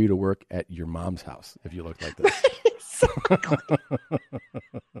wouldn't hire you to work at your mom's house if you looked like this.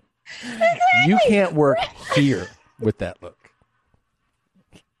 You can't work here with that look.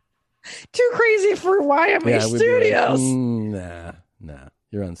 Too crazy for YMH Studios. Like, nah.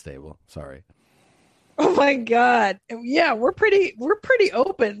 You're unstable. Sorry. Oh my God. Yeah, we're pretty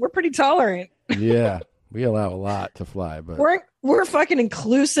open. We're pretty tolerant. Yeah. We allow a lot to fly, but we're fucking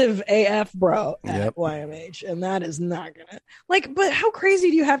inclusive AF, bro, at YMH, and that is not gonna but how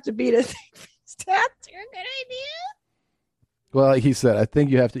crazy do you have to be to think that's a good idea? Well, he said, I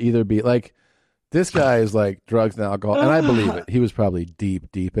think you have to either be this guy is drugs and alcohol, and I believe it. He was probably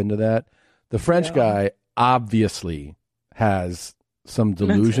deep into that. The French guy, obviously has some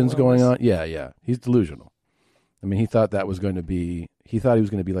delusions going on. Yeah. He's delusional. I mean, he thought that was going to be. He thought he was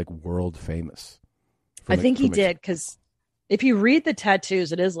going to be like world famous. I think he did, because if you read the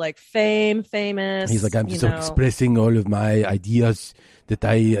tattoos, it is like famous. He's like, I'm just expressing all of my ideas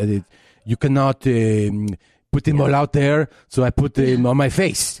that you cannot put them all out there. So I put them on my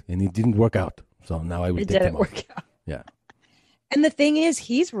face, and it didn't work out. So now I would take them off. Yeah. And the thing is,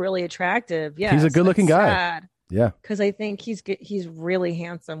 he's really attractive. Yeah, he's a good-looking guy. Yeah, because I think he's really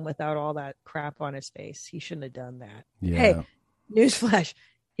handsome without all that crap on his face. He shouldn't have done that. Yeah. Hey, newsflash.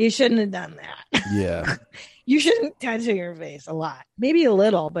 He shouldn't have done that. Yeah. You shouldn't tattoo your face a lot. Maybe a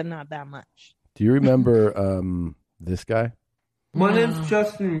little, but not that much. Do you remember this guy? My name's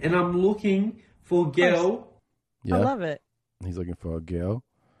Justin, and I'm looking for a girl. Yeah. I love it. He's looking for a girl.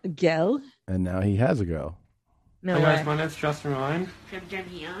 A girl? And now he has a girl. No Hey guys, my name's Justin Ryan. From Jim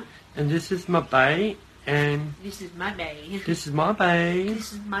here. And this is my bae. And this is my bae. This is my bae.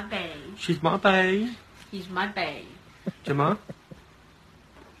 This is my bae. She's my bae. He's my bae. Gemma?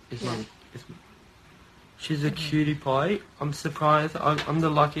 She's a cutie pie. I'm surprised. I'm the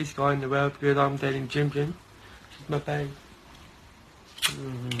luckiest guy in the world because I'm dating Jim. She's my bae.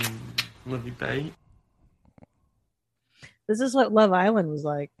 Love you, bae. This is what Love Island was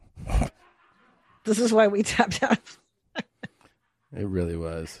like. This is why we tapped out. It really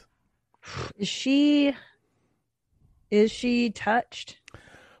was. Is she touched?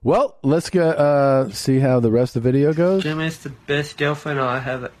 Well, let's go see how the rest of the video goes. Jim is the best girlfriend I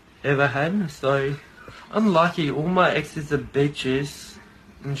have ever had, so I'm lucky. All my exes are bitches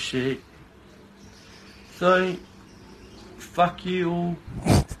and shit. So, fuck you all.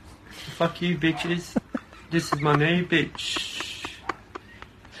 Fuck you, bitches. This is my new bitch.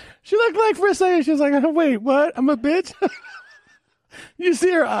 She looked like for a second, she was like, wait, what? I'm a bitch? You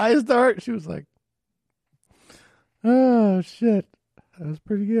see her eyes dart? She was like, oh, shit. That was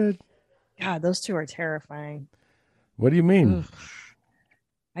pretty good. God, those two are terrifying. What do you mean? Ugh.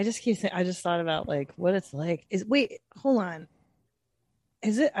 I just thought about like what it's like. Hold on.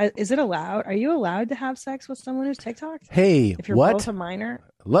 Is it allowed? Are you allowed to have sex with someone who's TikTok? Hey, if you're what? both a minor?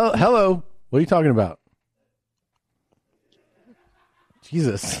 Hello. What are you talking about?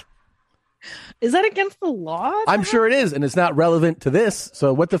 Jesus. Is that against the law? I'm sure it is, and it's not relevant to this.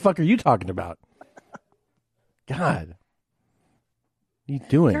 So what the fuck are you talking about? God. What are you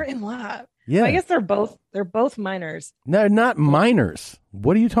doing? They're in love. Yeah. I guess they're both minors. No, they're not minors.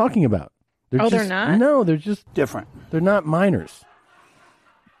 What are you talking about? They're not? No, they're just different. They're not minors.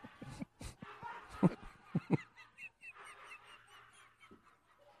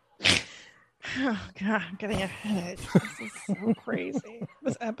 Oh God, I'm getting a headache. This is so crazy.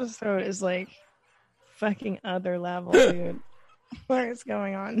 This episode is like fucking other level, dude. What is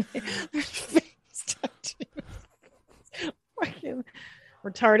going on? Fucking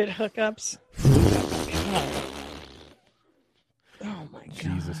retarded hookups. Oh my God.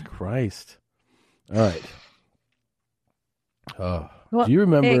 Jesus Christ. All right. Well, do you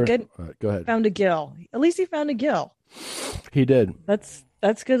remember? Hey, good. Go ahead. Found a gill. At least he found a gill. He did.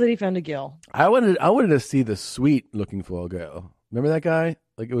 That's good that he found a gill. I wanted to see the sweet looking for a girl. Remember that guy?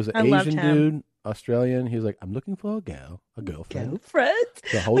 Like it was an Asian dude, Australian. He was like, I'm looking for a girlfriend.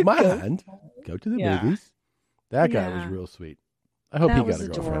 To hold my hand, go to the movies. That guy was real sweet. I hope he got a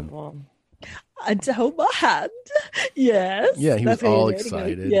girlfriend. Adorable. To hold my hand. Yes. Yeah, he was all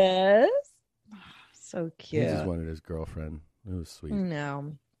excited. Yes. So cute. He just wanted his girlfriend. It was sweet.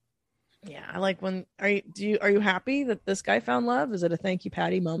 No. Yeah, I like when are you happy that this guy found love? Is it a thank you,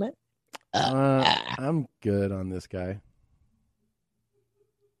 Patty moment? I'm good on this guy.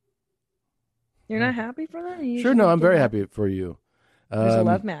 You're not happy for that? Sure, no, I'm very happy for you. There's a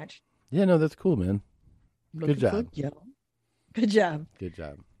love match. Yeah, no, that's cool, man. Good job. Good job. Good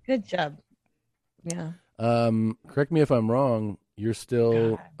job. Good job. Yeah. Correct me if I'm wrong. You're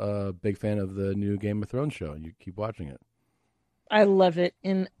still a big fan of the new Game of Thrones show. You keep watching it. I love it.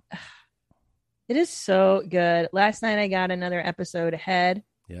 And it is so good. Last night I got another episode ahead.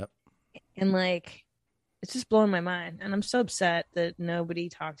 Yep. And like, it's just blowing my mind. And I'm so upset that nobody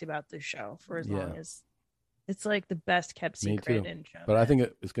talked about this show for as long as it's like the best kept secret in show. But I think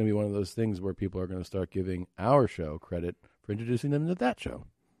it's going to be one of those things where people are going to start giving our show credit for introducing them to that show.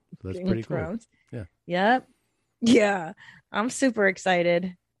 So that's pretty cool. Yeah. Yep. Yeah. I'm super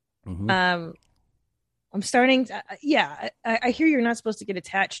excited. Mm-hmm. I'm starting to, I hear you're not supposed to get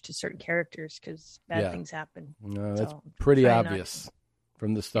attached to certain characters because bad things happen. No, that's pretty obvious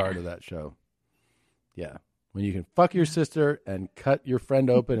from the start of that show. Yeah. When you can fuck your sister and cut your friend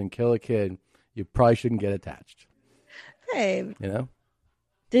open and kill a kid, you probably shouldn't get attached. Hey. You know?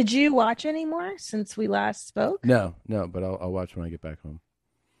 Did you watch any more since we last spoke? No, but I'll watch when I get back home.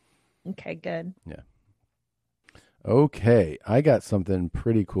 Okay, good. Yeah. Okay, I got something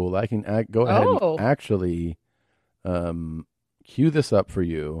pretty cool. I can go ahead and actually cue this up for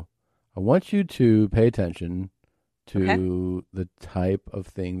you. I want you to pay attention to the type of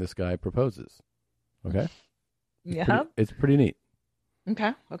thing this guy proposes. Okay? Yeah. It's pretty neat.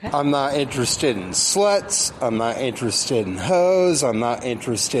 Okay. I'm not interested in sluts. I'm not interested in hoes. I'm not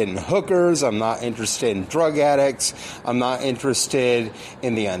interested in hookers. I'm not interested in drug addicts. I'm not interested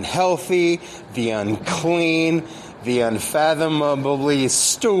in the unhealthy, the unclean, the unfathomably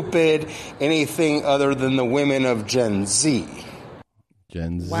stupid, anything other than the women of Gen Z.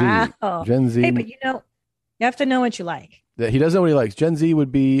 Gen Z. Wow. Gen Z. Hey, but you have to know what you like. He doesn't know what he likes. Gen Z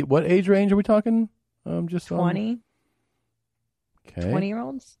would be, what age range are we talking? Just 20. Okay.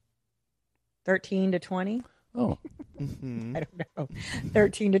 20-year-olds? 13 to 20? Oh. I don't know.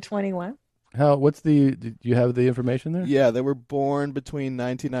 13 to 21? Do you have the information there? Yeah, they were born between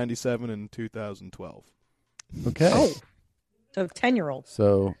 1997 and 2012. Okay. Oh. So 10-year-olds.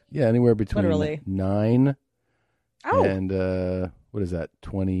 So, yeah, anywhere between Literally. 9 and, what is that,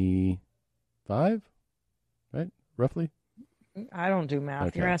 25? Right? Roughly? I don't do math.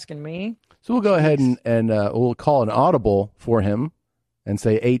 Okay. You're asking me? So we'll go ahead and we'll call an audible for him and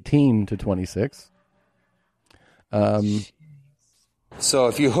say 18 to 26. So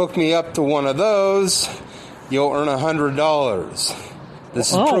if you hook me up to one of those, you'll earn $100.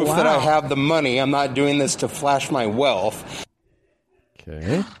 This is proof that I have the money. I'm not doing this to flash my wealth.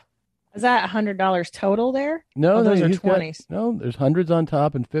 Okay. Is that $100 total there? No, those are he's got- 20s. no, there's hundreds on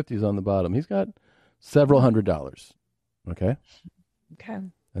top and 50s on the bottom. He's got several $100. Okay. Okay.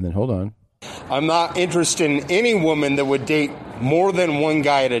 And then hold on. I'm not interested in any woman that would date more than one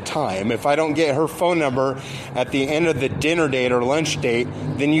guy at a time. If I don't get her phone number at the end of the dinner date or lunch date,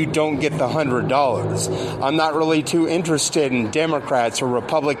 then you don't get the $100. I'm not really too interested in Democrats or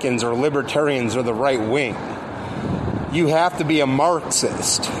Republicans or Libertarians or the right wing. You have to be a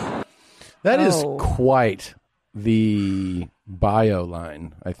Marxist. That is quite the bio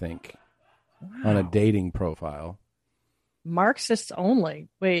line, I think, on a dating profile. Marxists only.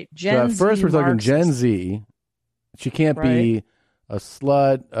 Wait, Gen So at Z. first we're talking Marxists. Gen Z. She can't be a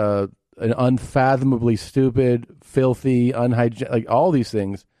slut, an unfathomably stupid, filthy, unhygienic, like all these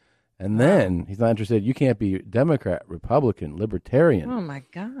things. And then he's not interested. You can't be Democrat, Republican, Libertarian. Oh my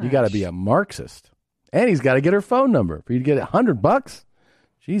god! You got to be a Marxist, and he's got to get her phone number for you to get $100.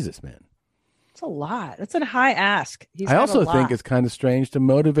 Jesus, man. That's a lot. That's a high ask. I also think it's kind of strange to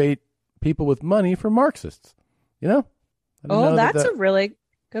motivate people with money for Marxists. You know? I don't know that's a really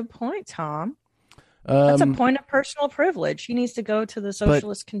good point, Tom. That's a point of personal privilege. He needs to go to the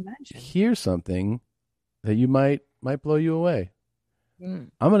socialist convention. Here's something that you might blow you away. Mm.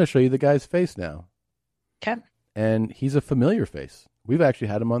 I'm going to show you the guy's face now. Okay. And he's a familiar face. We've actually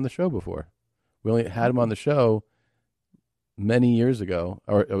had him on the show before. We only had him on the show many years ago,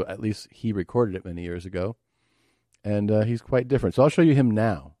 or at least he recorded it many years ago. And he's quite different. So I'll show you him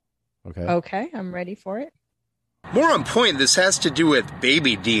now. Okay. Okay, I'm ready for it. More on point, this has to do with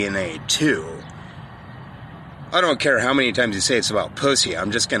baby DNA, too. I don't care how many times you say it's about pussy.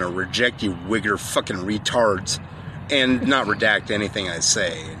 I'm just going to reject you wigger fucking retards and not redact anything I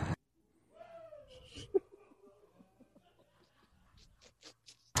say.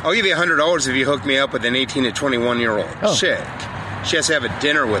 I'll give you $100 if you hook me up with an 18 to 21-year-old chick. She has to have a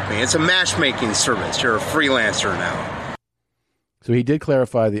dinner with me. It's a matchmaking service. You're a freelancer now. So he did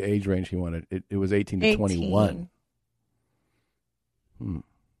clarify the age range he wanted. It was 18 to 21.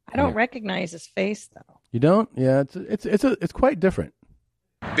 I don't recognize his face though. You don't? Yeah, it's quite different.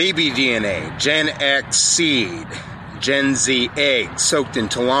 Baby DNA, Gen X seed, Gen Z egg soaked in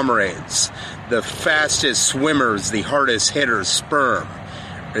telomerase. The fastest swimmers, the hardest hitters, sperm,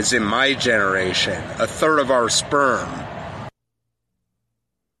 is in my generation. A third of our sperm.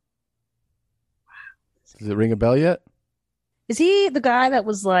 Does it ring a bell yet? Is he the guy that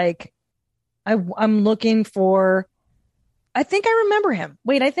was like, I'm looking for? I think I remember him.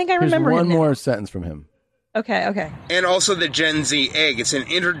 Wait, I think I remember Here's him. one more sentence from him. Okay. And also the Gen Z egg. It's an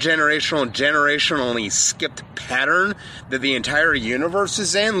intergenerational, generationally skipped pattern that the entire universe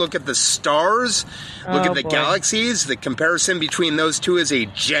is in. Look at the stars. Look at the galaxies. The comparison between those two is a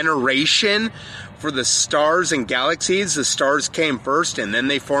generation. For the stars and galaxies, the stars came first and then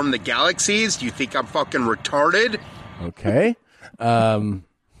they formed the galaxies. Do you think I'm fucking retarded? Okay. So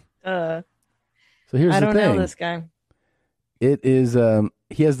here's I the don't thing. know this guy. It is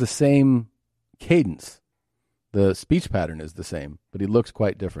he has the same cadence. The speech pattern is the same, but he looks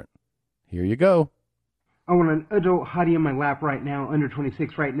quite different. Here you go. I want an adult hottie in my lap right now, under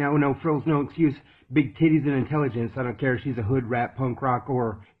 26 right now, no frills, no excuse, big titties and intelligence. I don't care if she's a hood, rap, punk rock,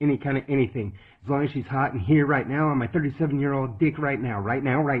 or any kind of anything. As long as she's hot and here right now on my 37-year-old dick right now, right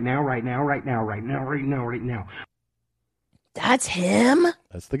now, right now, right now, right now, right now, right now, right now. That's him?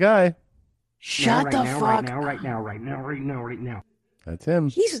 That's the guy. Shut the fuck right now, right now, right now, right now, right now. That's him.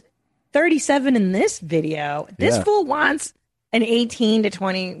 He's 37 in this video. This fool wants an 18 to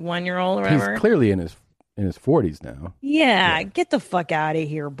 21-year-old or whatever. He's clearly in his 40s now. Yeah, get the fuck out of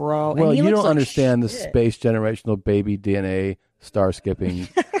here, bro. Well, and he you looks don't like understand the shit. space generational baby DNA star skipping.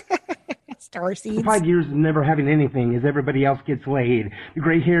 Star seeds. For 5 years of never having anything as everybody else gets laid. The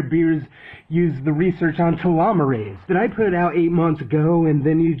gray-haired beers use the research on telomerase that I put out 8 months ago, and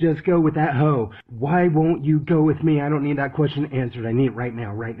then you just go with that hoe. Why won't you go with me? I don't need that question answered. I need it right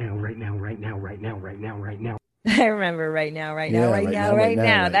now, right now, right now, right now, right now, right now, right now. I remember right now.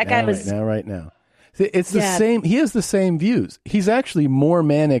 That guy was right now. See, it's the same. He has the same views. He's actually more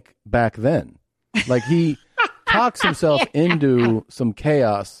manic back then. Like he talks himself into some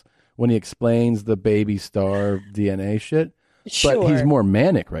chaos when he explains the baby star DNA shit. Sure. But he's more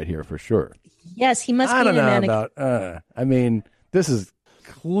manic right here for sure. Yes, he must I be don't in a know manic. about. I mean, this is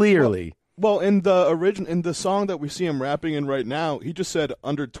clearly. Well, in the song that we see him rapping in right now, he just said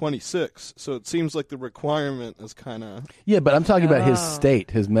under 26. So it seems like the requirement is kind of. Yeah, but I'm talking about his state,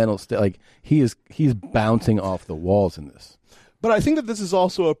 his mental state. Like he's bouncing off the walls in this. But I think that this is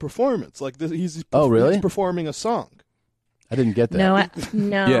also a performance. Like he's really? He's performing a song. I didn't get that.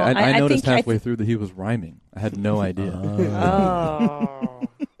 No. Yeah, I noticed think halfway through that he was rhyming. I had no idea. Oh.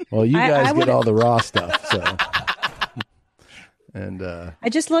 Well, you guys get all the raw stuff, so. And it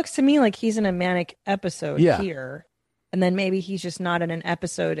just looks to me like he's in a manic episode Yeah. here, and then maybe he's just not in an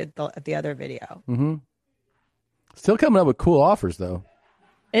episode at the other video. Mm-hmm. Still coming up with cool offers, though.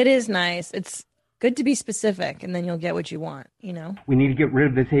 It is nice. It's good to be specific, and then you'll get what you want. You know. We need to get rid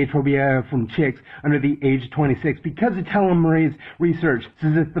of this age phobia from chicks under the age of 26 because of telomerase research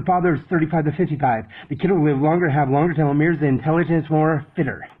says if the father is 35 to 55, the kid will live longer, have longer telomeres, the intelligence more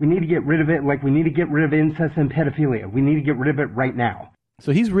fitter. We need to get rid of it like we need to get rid of incest and pedophilia. We need to get rid of it right now.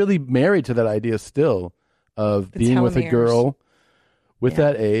 So he's really married to that idea still of being with a telomeres. girl with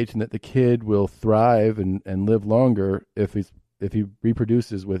that age, and that the kid will thrive and live longer if he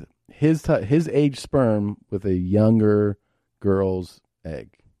reproduces with his age sperm with a younger girl's egg.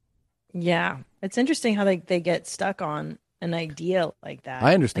 Yeah, it's interesting how they get stuck on an idea like that.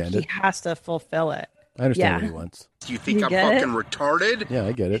 I understand Like, it. He has to fulfill it. I understand what he wants. Do you think You I'm get fucking it? retarded? Yeah,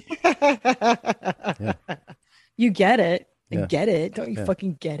 I get it. Yeah. You get it. Yeah. I get it. Don't you Yeah.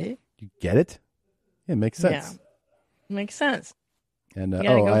 fucking get it? You get it? Yeah, it makes sense. Yeah. Makes sense. And You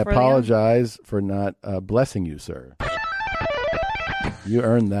gotta go I for the apologize for not blessing you, sir. You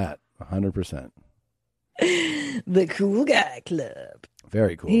earned that 100%. The cool guy club.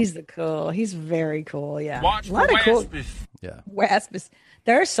 Very cool. He's very cool. Yeah. Watch A lot for of cool. Waspis. Yeah. Waspis.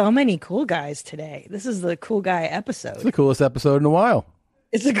 There are so many cool guys today. This is the cool guy episode. It's the coolest episode in a while.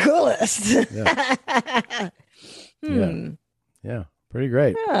 It's the coolest. Yeah. Yeah. Pretty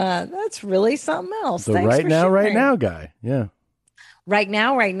great. Yeah, that's really something else. The Thanks right for now, right sharing. now guy. Yeah. Right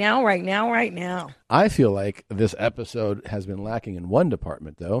now, right now, right now, right now. I feel like this episode has been lacking in one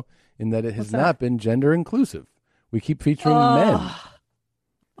department, though, in that it has What's that? not been gender inclusive. We keep featuring men,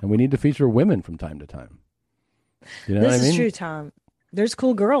 and we need to feature women from time to time. You know This what I mean? is true, Tom. There's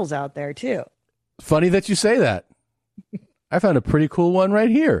cool girls out there, too. Funny that you say that. I found a pretty cool one right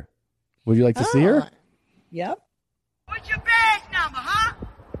here. Would you like to see her? Yep. What's your badge number, huh?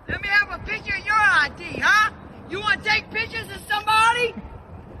 Let me have a picture of your ID, huh? You want to take pictures of somebody?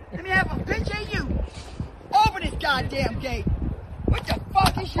 Let me have a picture of you. Open this goddamn gate. What the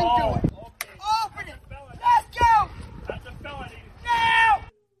fuck is you doing? Open it. Let's go. That's a felony. Now.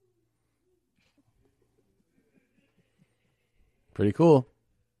 Pretty cool.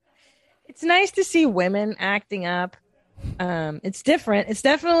 It's nice to see women acting up. It's different. It's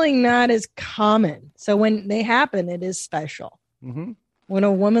definitely not as common. So when they happen, it is special. Mm-hmm. When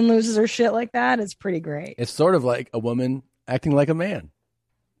a woman loses her shit like that, it's pretty great. It's sort of like a woman acting like a man.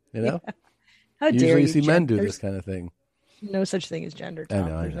 You know? Yeah. How Usually dare you you, see men Jen? do There's this kind of thing. No such thing as gender, I Tom.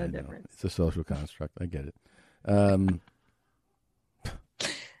 know, There's I no know. difference. It's a social construct. I get it.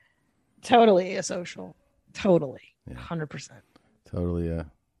 Totally a social. Totally. 100%. Totally a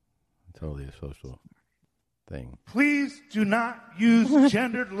social thing. Please do not use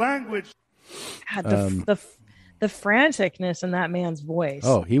gendered language. God, the franticness in that man's voice.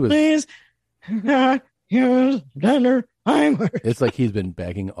 Oh, he was. Please not use gender language. It's like he's been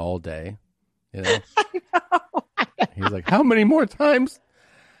begging all day. You know? He's like, how many more times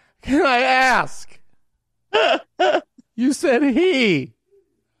can I ask? You said he.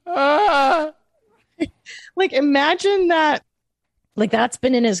 Like, imagine that. Like, that's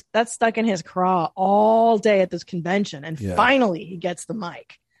stuck in his craw all day at this convention. And finally he gets the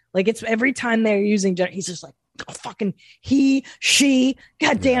mic. Like, it's every time they're using gender, he's just like, oh, fucking he, she,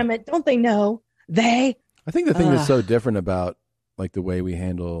 God damn it. Don't they know? They. I think the thing that's so different about like the way we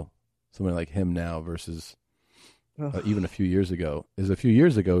handle someone like him now versus even a few years ago is a few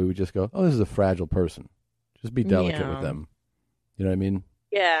years ago we would just go, oh, this is a fragile person. Just be delicate with them. You know what I mean?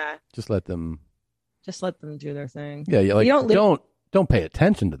 Yeah. Just let them do their thing. Yeah, like don't pay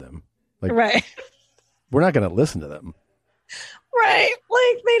attention to them. Like, right. We're not going to listen to them. Right.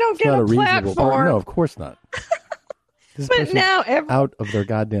 Like, they don't get a platform. No, of course not. But now out of their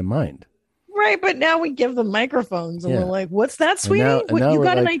goddamn mind. Right, but now we give them microphones and we're like, what's that, sweetie? And now You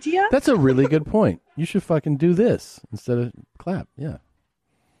got like, an idea? That's a really good point. You should fucking do this instead of clap. Yeah.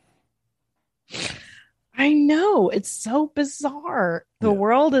 I know. It's so bizarre. The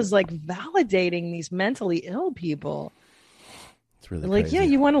world is like validating these mentally ill people. It's really like, crazy. yeah,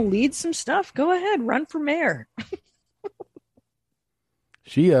 you want to lead some stuff? Go ahead, run for mayor.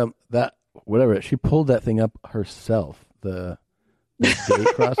 She she pulled that thing up herself, the gate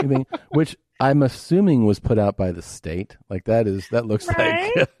crossing thing, which I'm assuming was put out by the state. Like that looks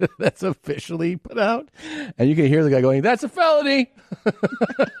like that's officially put out. And you can hear the guy going, "That's a felony."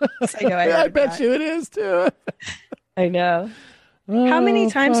 I bet you it is too. I know. How many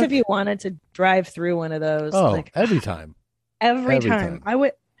times have you wanted to drive through one of those? Oh, like, every time. Every time. I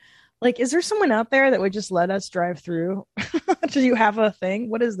would. Like, is there someone out there that would just let us drive through? Do you have a thing?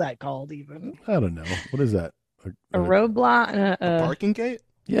 What is that called even? I don't know. What is that? A roadblock? A parking gate?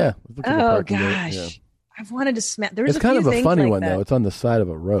 Yeah. Oh, gosh. Yeah. I've wanted to smash. It's kind of a funny like one, that. though. It's on the side of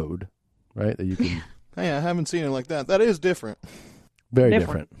a road, right? That you can. Hey, I haven't seen it like that. That is different. Very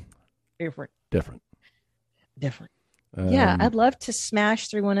different. Different. Yeah, I'd love to smash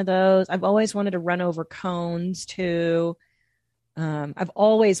through one of those. I've always wanted to run over cones, too. I've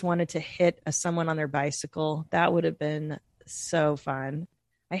always wanted to hit someone on their bicycle. That would have been so fun.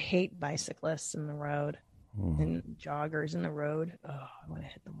 I hate bicyclists in the road and joggers in the road. Oh, I want to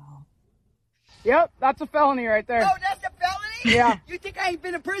hit them all. Yep, that's a felony right there. Oh, that's a felony? Yeah. You think I ain't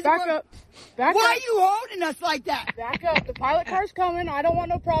been in prison? Back up. Why are you holding us like that? Back up. The pilot car's coming. I don't want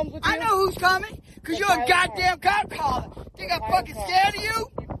no problems with you. I know who's coming. Because you're a goddamn cop caller. Think I'm fucking scared of you?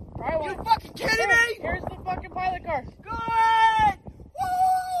 You fucking kidding me? Here's the fucking pilot car. Good!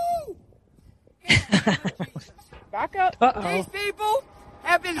 Woo! Back up. These people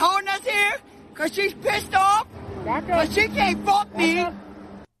have been holding us here because she's pissed off. Back up. Because she can't fuck me.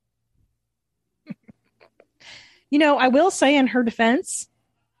 You know, I will say in her defense,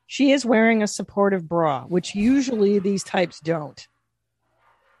 she is wearing a supportive bra, which usually these types don't.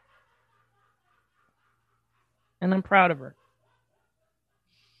 And I'm proud of her.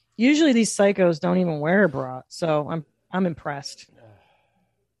 Usually these psychos don't even wear a bra, so I'm impressed.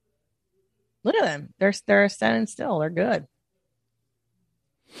 Look at them. They're standing still. They're good.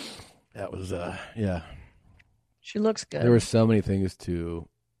 That was yeah. She looks good. There were so many things to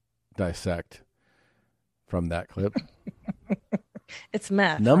dissect from that clip. It's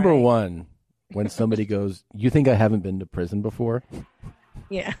meth. Number one, when somebody goes, "You think I haven't been to prison before?"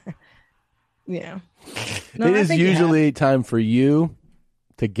 Yeah. Yeah. No, it is usually time for you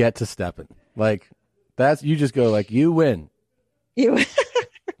to get to stepping. Like you just go like, you win. You win.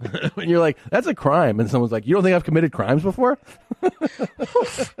 When you're like, that's a crime, and someone's like, you don't think I've committed crimes before?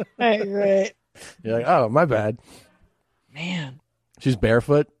 Right. You're like, oh, my bad. Man. She's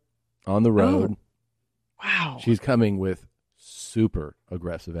barefoot on the road. Oh. Wow. She's coming with super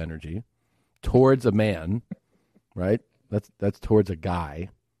aggressive energy towards a man, right? That's towards a guy.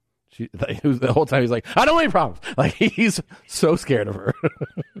 The whole time he's like, I don't want any problems. Like, he's so scared of her.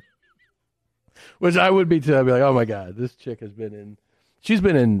 Which I would be too. I'd be like, oh my God, this chick she's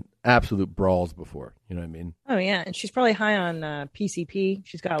been in absolute brawls before. You know what I mean? Oh yeah. And she's probably high on PCP.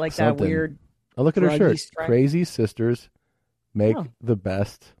 She's got like that weird. Oh, look at her shirt. Stripe. Crazy sisters make the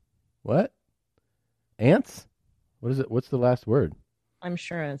best. What? Ants? What is it? What's the last word? I'm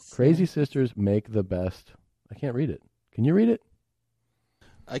sure it's Crazy sisters make the best. I can't read it. Can you read it?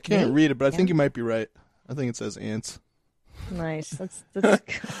 I can't read it, but I think you might be right. I think it says ants. Nice. That's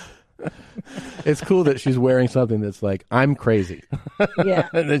It's cool that she's wearing something that's like, I'm crazy. Yeah.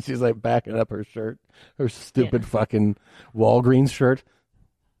 And then she's like backing up her shirt, her stupid fucking Walgreens shirt.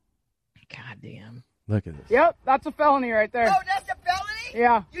 God damn. Look at this. Yep, that's a felony right there. Oh, that's a felony?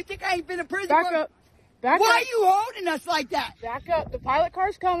 Yeah. You think I ain't been in prison? Back up. Why are you holding us like that? Back up. The pilot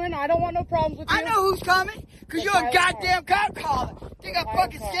car's coming. I don't want no problems with you. I know who's coming. Because you're a goddamn cop caller. Think I'm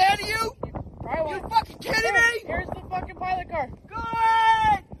fucking scared of you? Right one. You fucking kidding me? Here's the fucking pilot car.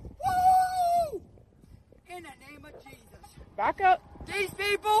 Good! Woo! In the name of Jesus. Back up. These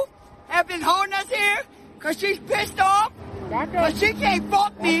people have been holding us here because she's pissed off. Back up. But she can't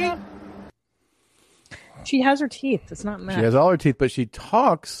fuck me. She has her teeth. It's not meth. She has all her teeth, but she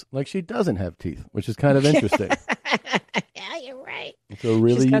talks like she doesn't have teeth, which is kind of interesting. Yeah, you're right. It's a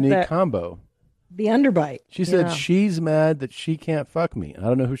really She's got unique that- combo. The underbite. She said Yeah. she's mad that she can't fuck me. I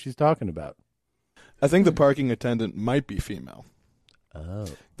don't know who she's talking about. I think the parking attendant might be female. Oh,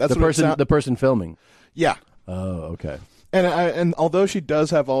 That's the what it person. sound- The person filming. Yeah. Oh, okay. And although she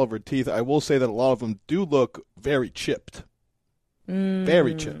does have all of her teeth, I will say that a lot of them do look very chipped.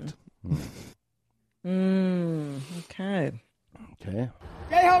 Very chipped. Okay. Okay.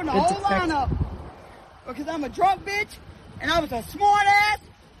 They holding the Good whole detect- line up because I'm a drunk bitch and I was a smart ass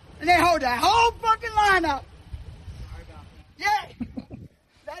and they hold that whole fucking line up. Yeah.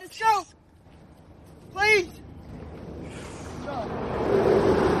 Let us go. Please.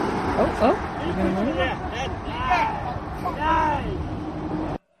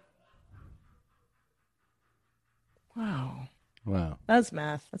 Wow. Wow. That's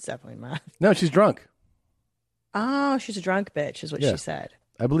math. That's definitely math. No, she's drunk. Oh, she's a drunk bitch, is what Yeah. she said.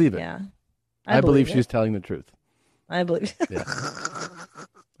 I believe it. Yeah. I believe it. she's telling the truth. I believe. Yeah.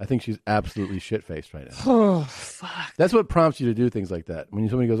 I think she's absolutely shit-faced right now. Oh, fuck. That's what prompts you to do things like that. When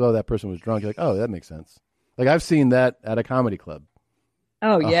somebody goes, "Oh, that person was drunk," you're like, "Oh, that makes sense." Like I've seen that at a comedy club.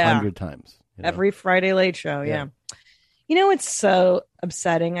 Oh, yeah. 100 times. You know? Every Friday late show. Yeah. You know, it's so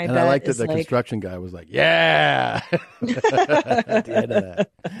upsetting. I And bet I like that is the construction guy was like, "Yeah," at the end of that.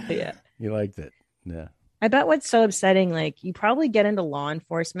 Yeah. You liked it. Yeah. I bet what's so upsetting, like you probably get into law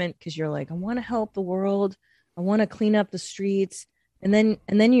enforcement because you're like, I want to help the world. I want to clean up the streets. And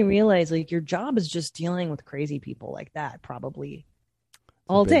then you realize like your job is just dealing with crazy people like that probably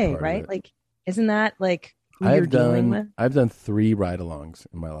all big day, part of right? it. Like, isn't that like who you're dealing with? I've done 3 ride-alongs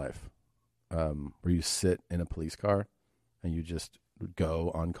in my life, where you sit in a police car and you just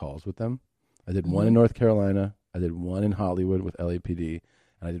go on calls with them. I did one in North Carolina, I did one in Hollywood with LAPD,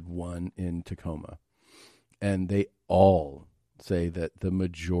 and I did one in Tacoma. And they all say that the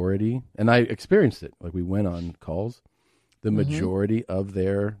majority, and I experienced it, like we went on calls, the majority of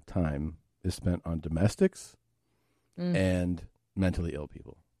their time is spent on domestics and mentally ill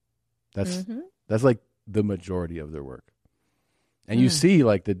people. That's like the majority of their work. And you see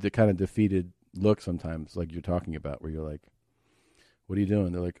like the kind of defeated look sometimes, like you're talking about, where you're like, what are you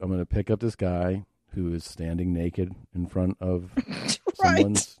doing? They're like, I'm going to pick up this guy who is standing naked in front of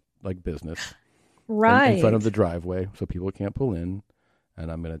someone's like business. Right. In front of the driveway so people can't pull in.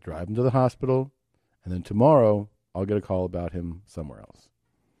 And I'm going to drive him to the hospital. And then tomorrow I'll get a call about him somewhere else.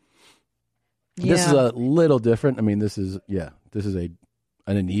 Yeah. This is a little different. I mean, this is an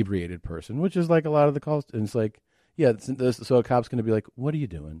inebriated person, which is like a lot of the calls. And it's like, so a cop's going to be like, what are you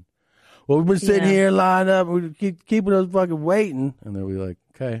doing? Well, we've been sitting here lined up. We keep keeping us fucking waiting. And they'll be like,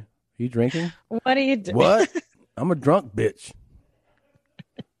 okay, are you drinking? What are you doing? What? I'm a drunk bitch.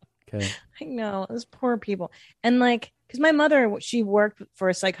 Okay. I know, those poor people. And like, because my mother, she worked for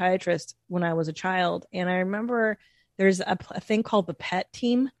a psychiatrist when I was a child. And I remember there's a thing called the PET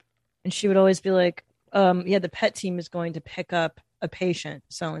team. And she would always be like, the PET team is going to pick up a patient,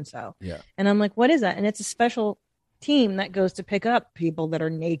 so-and-so. Yeah. And I'm like, what is that? And it's a special team that goes to pick up people that are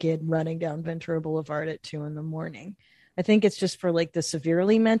naked running down Ventura Boulevard at 2 a.m. I think it's just for like the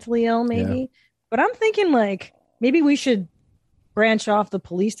severely mentally ill, maybe. Yeah. But I'm thinking like, maybe we should branch off the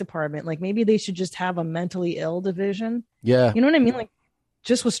police department. Like maybe they should just have a mentally ill division. Yeah. You know what I mean? Like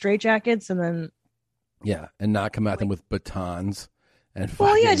just with straitjackets and then. Yeah. And not come at them with batons and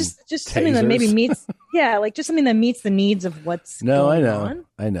Well, yeah, fucking just something that maybe tasers. meets. Yeah. Like just something that meets the needs of what's No, going I know. on.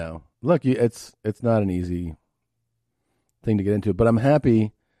 I know. Look, it's not an easy thing to get into, but I'm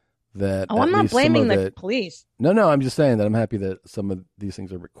happy that. Oh, at I'm not least some blaming of the it- police. No, I'm just saying that I'm happy that some of these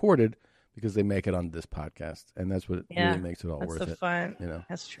things are recorded because they make it on this podcast, and that's what really makes it all that's worth the it. fun. You know,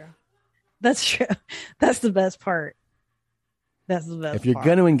 That's true. That's true. That's the best part. That's the best. if you're part.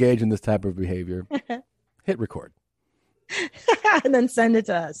 going to engage in this type of behavior, hit record. and then send it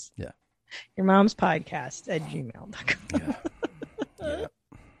to us. Yeah. Your mom's podcast at gmail.com. Yeah.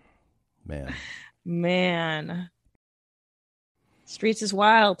 Man, Man. Streets is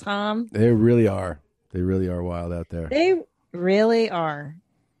wild, Tom. they really are. They really are wild out there. They really are.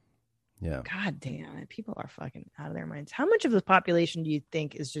 Yeah. God damn it. People are fucking out of their minds. How much of the population do you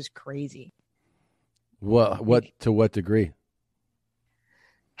think is just crazy? Well, to what degree?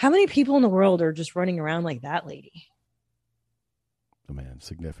 How many people in the world are just running around like that lady? Oh man,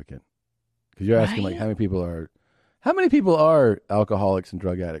 significant. Because you're asking like Right? how many people are How many people are alcoholics and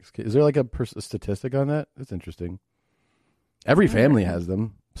drug addicts? Is there like a statistic on that? That's interesting. Every family has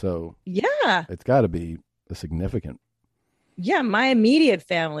them, so yeah, it's got to be a significant. Yeah, my immediate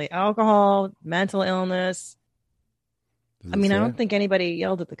family, alcohol, mental illness. I mean, I don't think anybody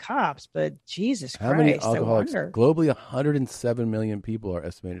yelled at the cops, but Jesus How many Christ, alcoholics? I wonder. Globally, 107 million people are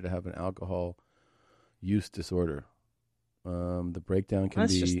estimated to have an alcohol use disorder. The breakdown can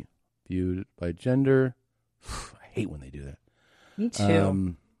be viewed by gender. I hate when they do that. Me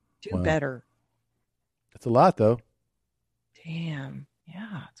too. Do better. It's a lot, though. Damn.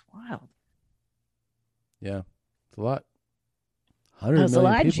 Yeah, it's wild. Yeah, it's a lot. 100 That's a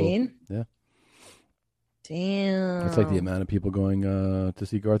million lot, people. Gene. Yeah. Damn. It's like the amount of people going to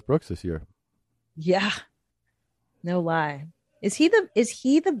see Garth Brooks this year. Yeah. No lie. Is he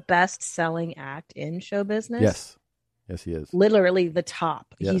the best selling act in show business? Yes. Yes, he is. Literally the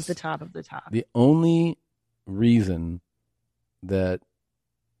top. Yes. He's the top of the top. The only reason that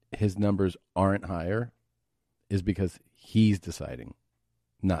his numbers aren't higher is because he's deciding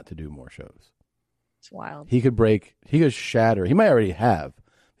not to do more shows. It's wild. He could shatter. He might already have.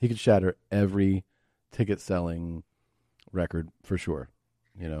 He could shatter every ticket selling record for sure.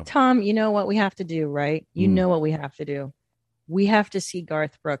 You know, Tom, you know what we have to do, right? You know what we have to do. We have to see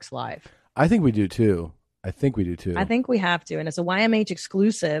Garth Brooks live. I think we do too. I think we have to. And it's a YMH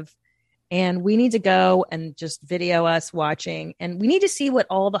exclusive. And we need to go and just video us watching. And we need to see what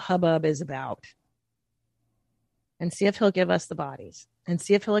all the hubbub is about. And see if he'll give us the bodies. And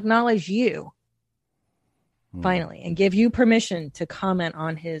see if he'll acknowledge you. Finally. And give you permission to comment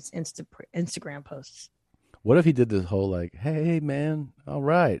on his Instagram posts. What if he did this whole like, hey, man, all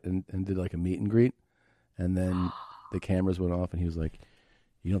right. And did like a meet and greet. And then the cameras went off and he was like,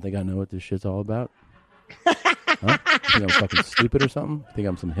 you don't think I know what this shit's all about? Huh? You think I'm fucking stupid or something? You think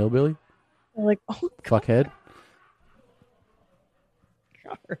I'm some hillbilly? They're like, oh, fuckhead.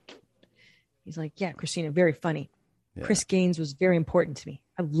 God. He's like, yeah, Christina, very funny. Yeah. Chris Gaines was very important to me.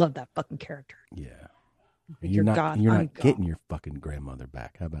 I love that fucking character. Yeah. You're not God. getting your fucking grandmother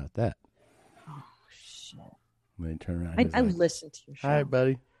back. How about that? Oh, shit. When they turn around. I listened to your show. Hi,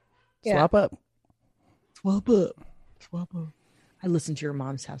 buddy. Yeah. Swap up. Swap up. Swap up. I listen to your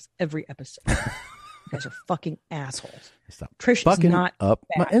mom's house every episode. You guys are fucking assholes. Stop Trish fucking is not up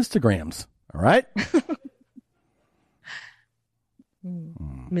bad. my Instagrams. All right?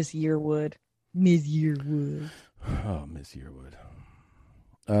 Miss Yearwood. Miss Yearwood. Oh, Miss Yearwood.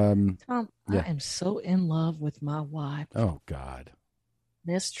 Tom, yeah. I am so in love with my wife. Oh, God.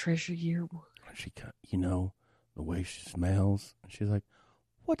 Miss Trisha Yearwood. She, the way she smells. And she's like,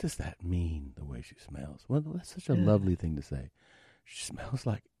 what does that mean, the way she smells? Well, that's such a lovely thing to say. She smells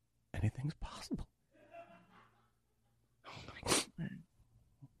like anything's possible. Oh, my God.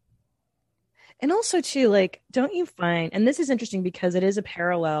 And also, too, like, don't you find, and this is interesting because it is a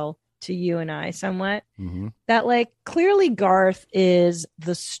parallel to you and I somewhat, that, like, clearly Garth is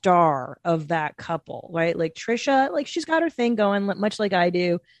the star of that couple, right? Like, Trisha, like, she's got her thing going, much like I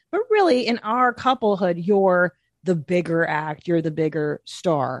do. But really, in our couplehood, you're the bigger act. You're the bigger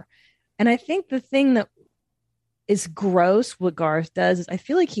star. And I think the thing that is gross what Garth does is I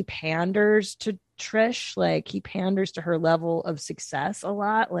feel like he panders to Trish. Like, he panders to her level of success a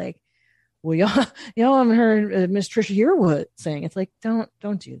lot. Like, well, y'all haven't heard Miss Trisha Yearwood saying. It's like, don't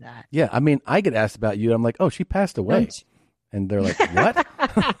do that. Yeah, I mean, I get asked about you. I'm like, oh, she passed away. And they're like, what?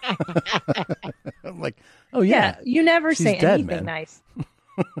 I'm like, oh, yeah. You never say dead, anything man. nice.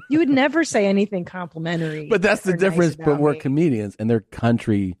 You would never say anything complimentary. But that's the difference. Nice But we're me. comedians and they're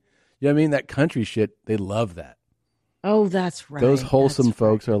country. You know what I mean? That country shit, they love that. Oh, that's right. Those wholesome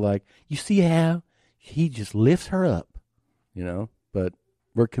folks are like, you see how he just lifts her up, you know? But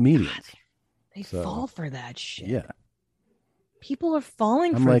we're comedians. God, they fall for that shit. Yeah. People are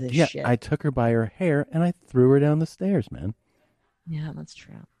falling I'm for like, this yeah, shit. I took her by her hair and I threw her down the stairs, man. Yeah, that's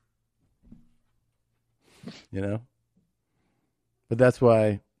true. You know? But that's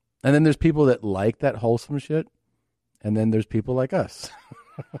why. And then there's people that like that wholesome shit. And then there's people like us.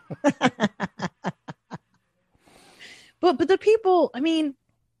 But the people, I mean,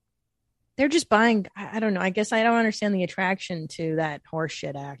 they're just buying. I don't know. I guess I don't understand the attraction to that horse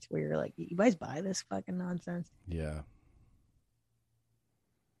shit act where you're like, you guys buy this fucking nonsense. Yeah.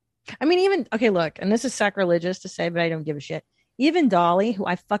 I mean, even, okay, look, and this is sacrilegious to say, but I don't give a shit. Even Dolly, who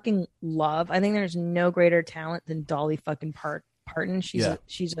I fucking love, I think there's no greater talent than Dolly fucking Parton. She's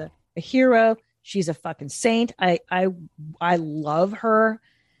a hero. She's a fucking saint. I love her.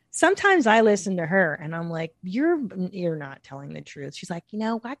 Sometimes I listen to her and I'm like, you're not telling the truth. She's like,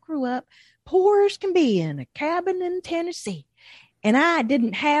 I grew up poor as can be in a cabin in Tennessee, and I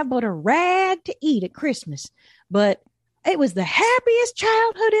didn't have but a rag to eat at Christmas. but it was the happiest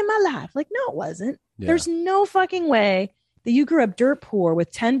childhood in my life. Like, no, it wasn't. Yeah. There's no fucking way that you grew up dirt poor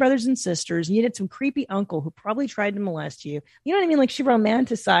with 10 brothers and sisters and you had some creepy uncle who probably tried to molest you. You know what I mean? Like, she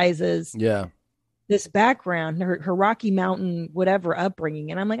romanticizes this background, her Rocky Mountain, whatever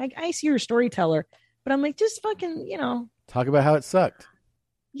upbringing. And I'm like, I see you're a storyteller, but I'm like, just fucking, talk about how it sucked.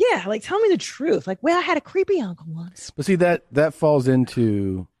 Yeah, like, tell me the truth. Like, well, I had a creepy uncle once. But see, that falls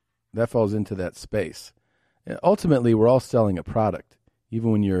into that space. Ultimately, we're all selling a product,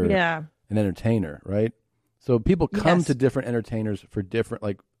 even when you're an entertainer, right? So people come to different entertainers for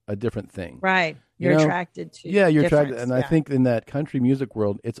a different thing. Right. You're attracted to you're attracted. And I think in that country music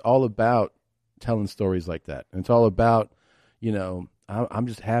world, it's all about telling stories like that. And it's all about, I'm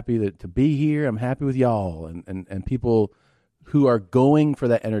just happy to be here. I'm happy with y'all. And people who are going for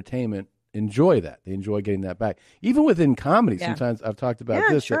that entertainment enjoy that. They enjoy getting that back. Even within comedy, sometimes I've talked about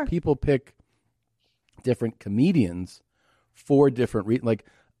this, that people pick different comedians for different reasons. Like,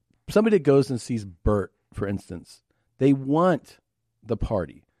 somebody that goes and sees Bert, for instance, they want the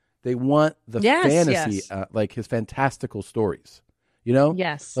party. They want the fantasy, like his fantastical stories.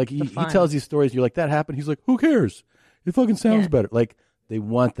 Yes. Like he tells these stories. You're like, that happened. He's like, who cares? It fucking sounds better. Like, they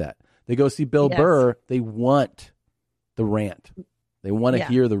want that. They go see Bill Burr. They want the rant. They want to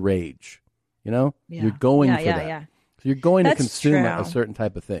hear the rage. You're going for that. So you're going to consume a certain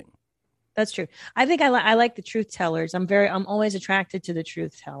type of thing. That's true. I think I like the truth tellers. I'm always attracted to the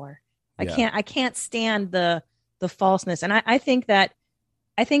truth teller. I can't stand the falseness. And I think that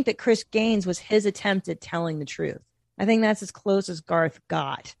Chris Gaines was his attempt at telling the truth. I think that's as close as Garth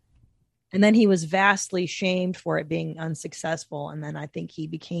got. And then he was vastly shamed for it being unsuccessful. And then I think he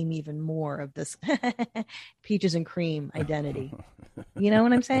became even more of this peaches and cream identity. You know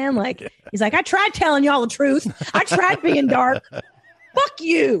what I'm saying? Like, he's like, I tried telling y'all the truth. I tried being dark. Fuck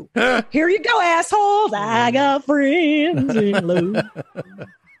you. Here you go, assholes. I got friends in low.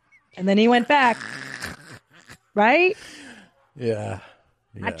 And then he went back. Right? Yeah.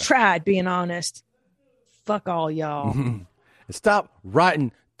 I tried being honest. Fuck all y'all. And stop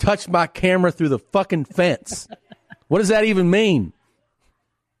writing, touch my camera through the fucking fence. What does that even mean?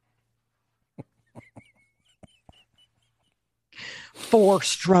 Four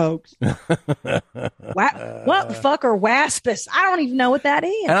strokes. What the fuck are waspus? I don't even know what that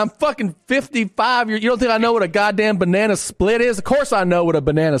is. And I'm fucking 55. You don't think I know what a goddamn banana split is? Of course I know what a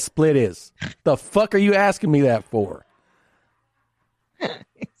banana split is. The fuck are you asking me that for?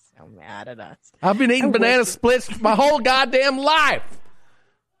 He's so mad at us. I've been eating banana splits my whole goddamn life.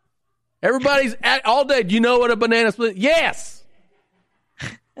 Everybody's all day. Do you know what a banana split? Yes.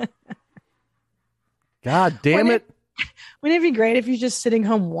 God damn it. Wouldn't it be great if you're just sitting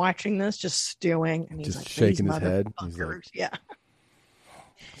home watching this, just stewing, and he's just like, shaking his head? He's like,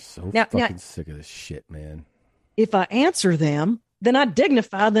 so fucking sick of this shit, man. If I answer them, then I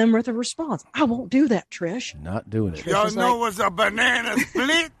dignify them with a response. I won't do that, Trish. Not doing it. Y'all know what's a banana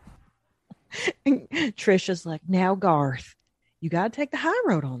split? Trish is like, now Garth, you got to take the high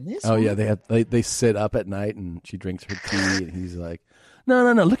road on this. Oh yeah, they sit up at night and she drinks her tea and he's like,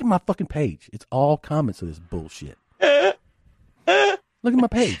 no, look at my fucking page. It's all comments of this bullshit. Look at my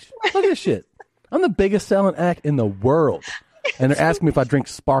page. Look at this shit. I'm the biggest selling act in the world. And they're asking me if I drink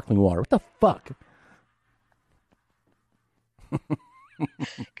sparkling water. What the fuck? Because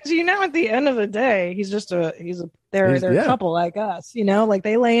at the end of the day, they're a couple like us, like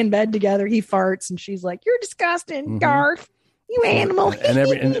they lay in bed together. He farts and she's like, "You're disgusting, Garth. You animal."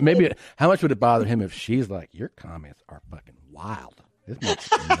 and maybe how much would it bother him if she's like, "Your comments are fucking wild. This makes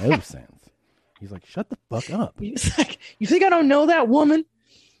no sense." He's like, shut the fuck up. He's like, you think I don't know that woman?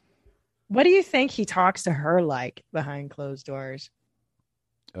 What do you think he talks to her like behind closed doors?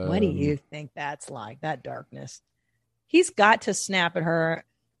 What do you think that's like, that darkness? He's got to snap at her.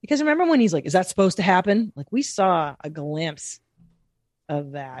 Because remember when he's like, is that supposed to happen? Like, we saw a glimpse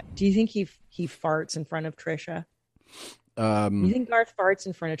of that. Do you think he farts in front of Trisha? You think Garth farts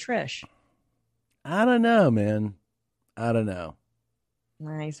in front of Trish? I don't know, man. I don't know.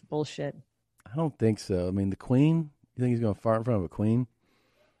 Nice bullshit. I don't think so. I mean, the queen? You think he's going to fart in front of a queen?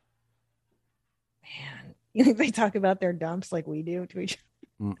 Man, you think they talk about their dumps like we do to each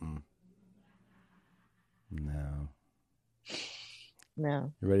other? No.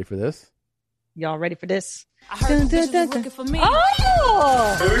 You ready for this? Y'all ready for this? I heard bitches was looking for me.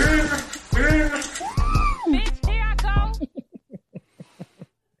 Oh! Bitch, here I go.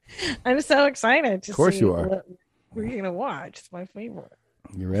 I'm so excited to see. Of course you are. What we're going to watch. It's my favorite.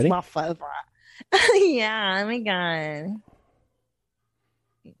 You ready? It's my favorite. Yeah, oh my God.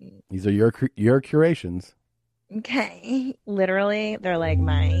 These are your curations. Okay. Literally, they're like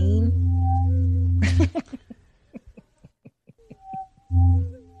mine.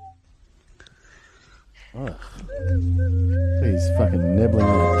 Ugh. He's fucking nibbling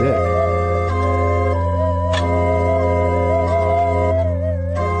on a dick.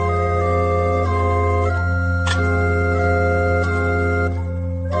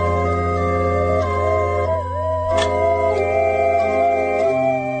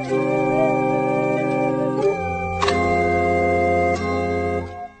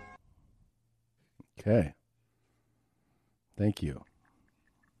 Okay. Thank you.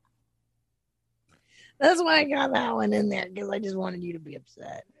 That's why I got that one in there, because I just wanted you to be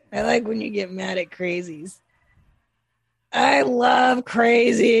upset. I like when you get mad at crazies. I love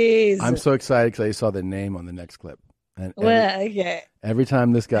crazies. I'm so excited because I saw the name on the next clip. And okay. every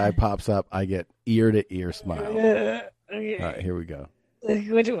time this guy pops up, I get ear to ear smile. Okay. All right, here we go.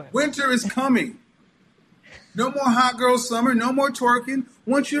 Which one? Winter is coming. No more hot girl summer. No more twerking.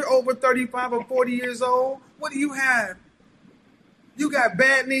 Once you're over 35 or 40 years old, what do you have? You got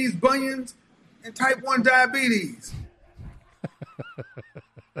bad knees, bunions, and type 1 diabetes.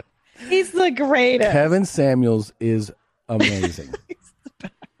 He's the greatest. Kevin Samuels is amazing.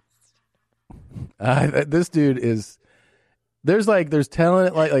 This dude is. There's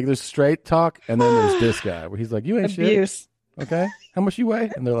talent, like there's straight talk, and then there's this guy where he's like, "You ain't Abuse. shit." Okay, how much you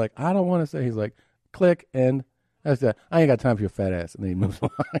weigh? And they're like, "I don't want to say." He's like, "Click," and that's that. I ain't got time for your fat ass, and then he moves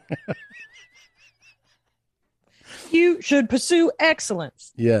along. You should pursue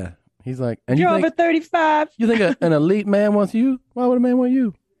excellence. Yeah, he's like, and You're you over think 35. you think an elite man wants you? Why would a man want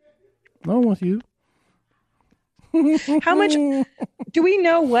you? No one wants you. How much do we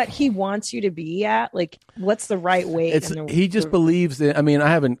know what he wants you to be at? Like, what's the right weight? He just believes in. I mean, I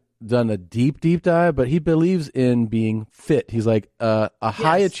haven't done a deep dive, but he believes in being fit. He's like a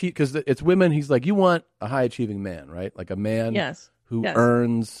high achieve because it's women. He's like, you want a high achieving man, right? Like a man who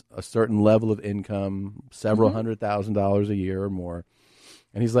earns a certain level of income, several $100,000 a year or more.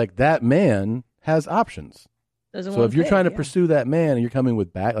 And he's like, that man has options. So if you're trying to pursue that man and you're coming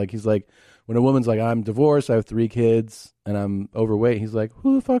with back, like he's like, when a woman's like, I'm divorced, I have 3 kids, and I'm overweight, he's like,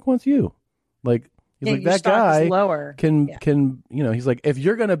 who the fuck wants you? Like, he's like, that guy can, he's like, if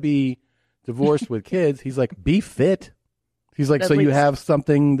you're going to be divorced with kids, he's like, be fit. He's like, so you have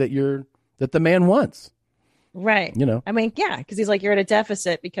something that the man wants. Right. I mean, yeah, because he's like, you're at a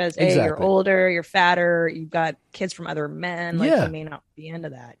deficit because you're older, you're fatter, you've got kids from other men. Like, you may not be into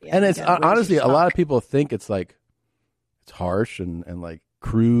that. Yeah, and it's honestly, a lot of people think it's like, it's harsh and like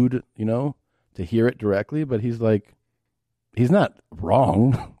crude, to hear it directly, but he's like, he's not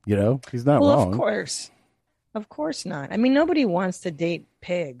wrong, he's not wrong. Of course not. I mean, nobody wants to date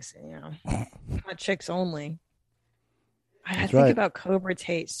pigs, not chicks only. I think about Cobra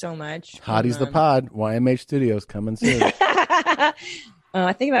Tate so much. Hotties the Pod, YMH Studios coming soon.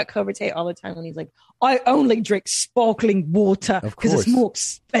 I think about Cobra Tate all the time when he's like, I only drink sparkling water because it's more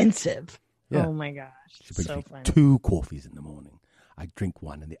expensive. Yeah. Oh my gosh. She brings so me funny. 2 coffees in the morning. I drink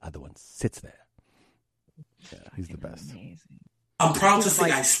one and the other one sits there. Yeah, he's the best. Amazing. I'm proud to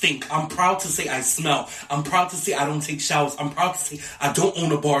say I stink. I'm proud to say I smell. I'm proud to say I don't take showers. I'm proud to say I don't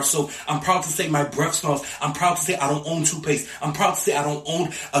own a bar soap. I'm proud to say my breath smells. I'm proud to say I don't own toothpaste. I'm proud to say I don't own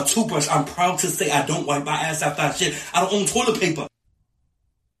a toothbrush. I'm proud to say I don't wipe my ass after I shit. I don't own toilet paper.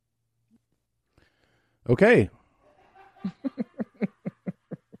 Okay.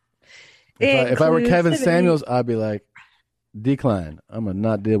 If I were Kevin Samuels, I'd be like, decline. I'm going to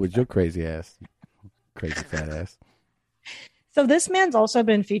not deal with your crazy ass. Crazy fat ass. So this man's also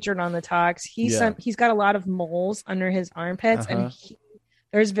been featured on the talks. He's got a lot of moles under his armpits, and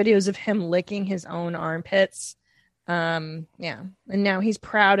there's videos of him licking his own armpits. And now he's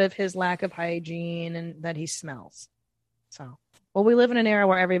proud of his lack of hygiene and that he smells. So, we live in an era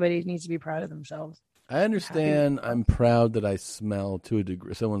where everybody needs to be proud of themselves. I understand. I'm proud that I smell to a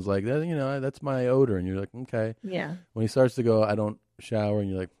degree. Someone's like, that's my odor, and you're like, okay. Yeah. When he starts to go, I don't shower, and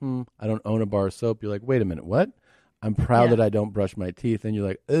you're like, I don't own a bar of soap. You're like, wait a minute, what? I'm proud that I don't brush my teeth, and you're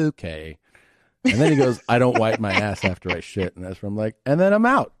like, okay. And then he goes, I don't wipe my ass after I shit, and that's where I'm like, and then I'm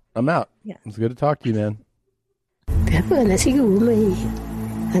out. Yeah. It's good to talk to you, man.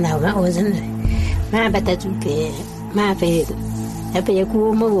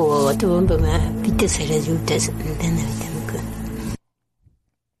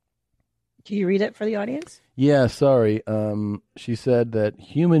 Can you read it for the audience? Yeah, sorry. She said that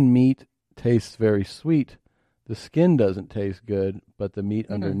human meat tastes very sweet. The skin doesn't taste good, but the meat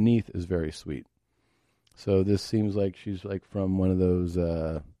underneath is very sweet. So this seems like she's like from one of those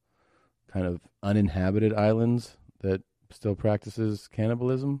kind of uninhabited islands that still practices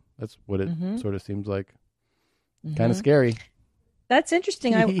cannibalism. That's what it sort of seems like. Kind of scary. That's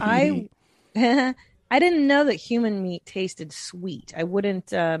interesting. I didn't know that human meat tasted sweet. I wouldn't.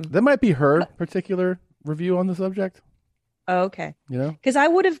 That might be her particular review on the subject. Oh, okay. You know, because I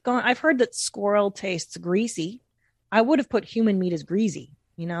would have gone. I've heard that squirrel tastes greasy. I would have put human meat as greasy.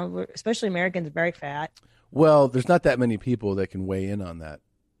 You know, especially Americans are very fat. well, there's not that many people that can weigh in on that.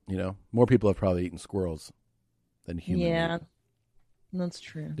 You know, more people have probably eaten squirrels than human Yeah, meat. that's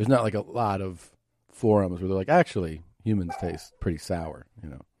true. There's not like a lot of forums where they're like, actually, humans taste pretty sour. You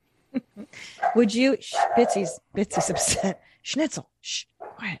know, Would you? Bitsy's upset. Schnitzel. Shh.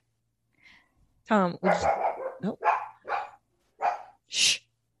 Quiet. Tom. Would you, nope. Shh.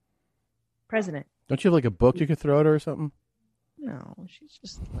 President. don't you have like a book you could throw at her or something? No, she's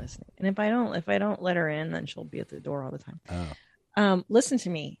just listening. And if I don't let her in, then she'll be at the door all the time. Oh, Listen to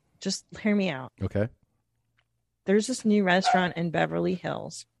me. Just hear me out. okay. There's this new restaurant in Beverly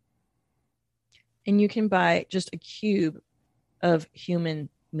Hills, and you can buy just a cube of human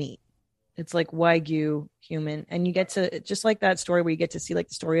meat. It's like Wagyu human, and you get to, just like that story where you get to see like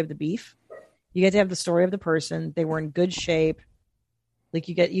the story of the beef. You get to have the story of the person. They were in good shape. Like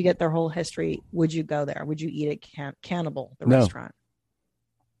you get their whole history. Would you go there? Would you eat at Cannibal, the No. restaurant?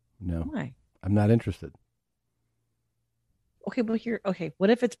 No, Why? I'm not interested. Okay, but what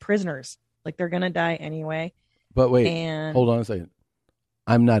if it's prisoners? Like they're gonna die anyway. But wait, And hold on a second.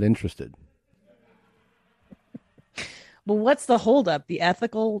 I'm not interested. well, what's the holdup? The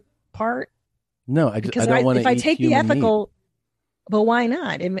ethical part? No, I don't want to. If I take the ethical, meat. but why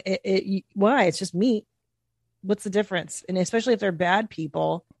not? Why? It's just meat. What's the difference? And especially if they're bad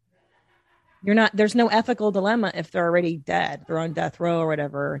people, there's no ethical dilemma if they're already dead. They're on death row or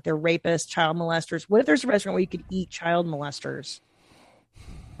whatever. They're rapists, child molesters. What if there's a restaurant where you could eat child molesters?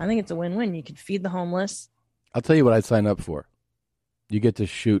 I think it's a win-win. You could feed the homeless. I'll tell you what I'd sign up for. You get to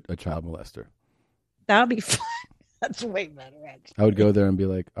shoot a child molester. That would be fun. That's way better, actually. I would go there and be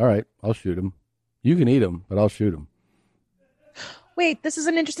like, all right, I'll shoot him. You can eat him, but I'll shoot him. Wait, this is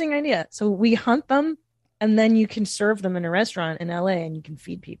an interesting idea. So we hunt them, and then you can serve them in a restaurant in LA, and you can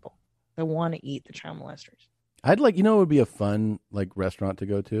feed people that want to eat the child molesters. I'd like, it would be a fun like restaurant to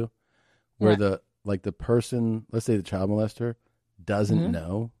go to, where What? the person, let's say the child molester, doesn't Mhm.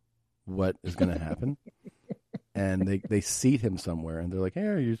 know what is going to happen, and they seat him somewhere, and they're like, "Hey,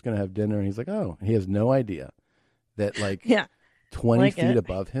 you're just going to have dinner," and he's like, "Oh," and he has no idea that like Yeah. 20 Like feet it.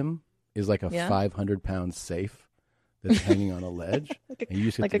 above him is like a Yeah. 500-pound safe that's hanging on a ledge, and you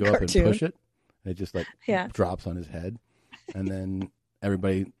just have like to a go up cartoon. and push it, and it just like Yeah. drops on his head, and then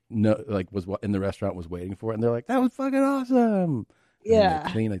everybody was in the restaurant was waiting for it, and they're like, "That was fucking awesome!"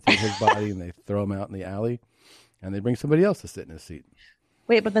 Yeah. And they take his body and they throw him out in the alley, and they bring somebody else to sit in his seat.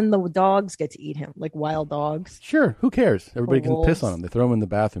 Wait, but then the dogs get to eat him, like wild dogs. Sure, who cares? Everybody Or can wolves. piss on him. They throw him in the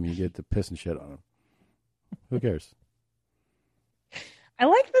bathroom. You get to piss and shit on him. Who cares? I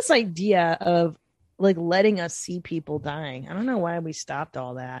like this idea of like letting us see people dying. I don't know why we stopped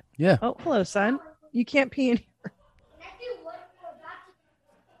all that. Yeah. Oh, hello, son. You can't pee in here.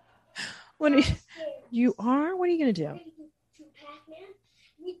 What are you are? What are you gonna do?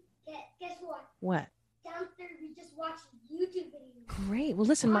 Guess what? What? Downstairs, we just watched YouTube videos. Great. Well,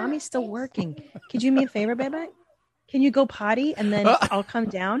 listen, mommy's still working. Could you do me a favor, baby? Can you go potty and then I'll come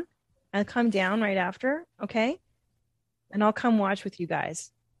down? I'll come down right after, okay? And I'll come watch with you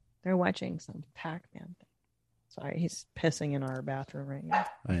guys. They're watching some Pac-Man thing. Sorry, he's pissing in our bathroom right now.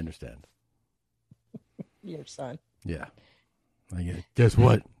 I understand. Your son. Yeah. I get it. Guess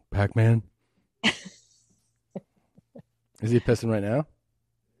what, Pac-Man? Is he pissing right now?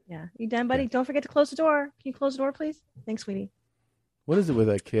 Yeah. You done, buddy? Don't forget to close the door. Can you close the door, please? Thanks, sweetie. What is it with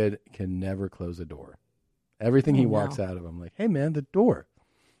that kid can never close a door? Everything he I walks know. out of, I'm like, hey, man, the door.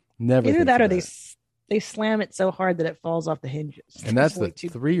 Never Either thinks that or about they it. they slam it so hard that it falls off the hinges. And that's It's way the too-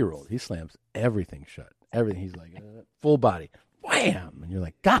 3-year-old. He slams everything shut. Everything. He's like, full body. Wham! And you're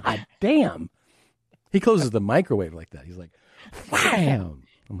like, God damn. He closes the microwave like that. He's like, wham!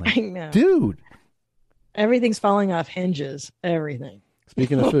 I'm like, I know. dude. Everything's falling off hinges. Everything.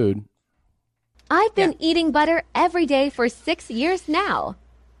 Speaking of food, I've been eating butter every day for 6 years now.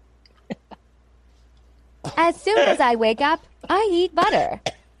 As soon as I wake up, I eat butter.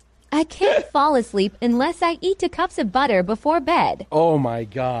 I can't fall asleep unless I eat 2 cups of butter before bed. oh my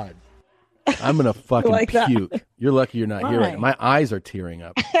God. I'm going to fucking Like that. puke. You're lucky you're not here right Why? now. My eyes are tearing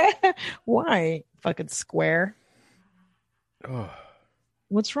up. Why? Fucking square. Oh.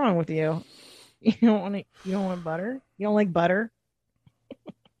 What's wrong with you? You don't want butter? You don't like butter?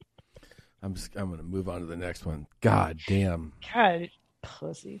 I'm going to move on to the next one. God damn. God,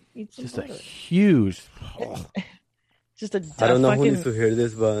 pussy. Eat some Just a butter. huge. Just a I don't know who fucking- needs to hear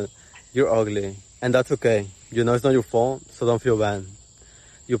this, but you're ugly. And that's okay. You know it's not your fault, so don't feel bad.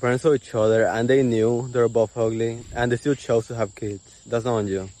 Your parents saw each other, and they knew they were both ugly, and they still chose to have kids. That's not on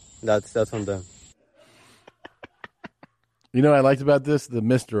you. That's on them. You know what I liked about this? The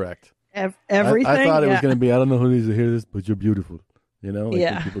misdirect. Everything. I thought it was yeah. going to be, I don't know who needs to hear this, but you're beautiful. You know, like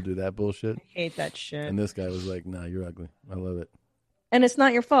Yeah. when people do that bullshit. I hate that shit. And this guy was like, nah, you're ugly. I love it. And it's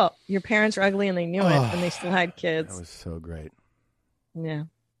not your fault. Your parents are ugly and they knew it, and they still had kids. That was so great. Yeah.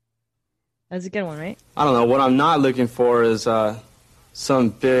 That's a good one, right? I don't know. What I'm not looking for is some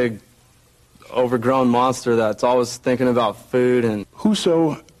big, overgrown monster that's always thinking about food and.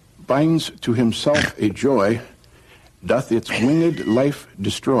 Whoso binds to himself a joy, doth its winged life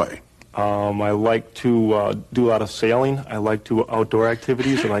destroy. I like to do a lot of sailing. I like to outdoor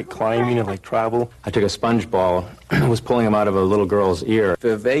activities. I like climbing. I like travel. I took a sponge ball, was pulling him out of a little girl's ear.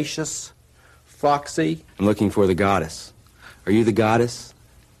 Vivacious, foxy. I'm looking for the goddess. Are you the goddess?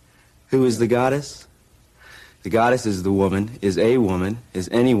 Who is the goddess? The goddess is the woman, is a woman, is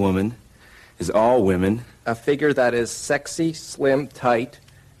any woman, is all women. A figure that is sexy, slim, tight,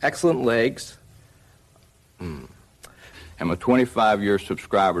 excellent legs. I'm a 25-year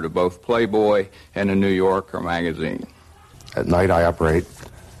subscriber to both Playboy and the New Yorker magazine. At night, I operate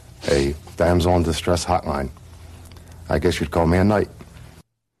a damsel in distress hotline. I guess you'd call me a knight.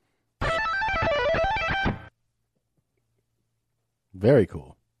 Very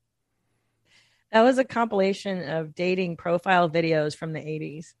cool. That was a compilation of dating profile videos from the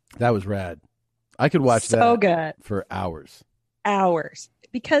 80s. That was rad. I could watch So that good. for hours. Hours.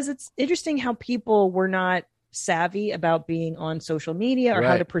 Because it's interesting how people were not savvy about being on social media or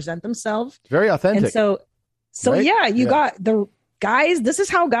how Right. to present themselves. Very authentic. And so Right? yeah, you Yeah. got the guys. This is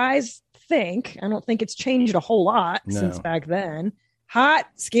how guys think. I don't think it's changed a whole lot No. since back then. Hot,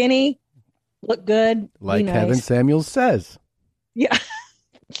 skinny, look good, Like be nice. Kevin Samuels says. Yeah.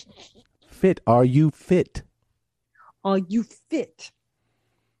 Fit. Are you fit? Are you fit?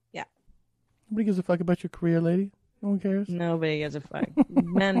 Yeah. Nobody gives a fuck about your career, lady. No one cares. Nobody gives a fuck.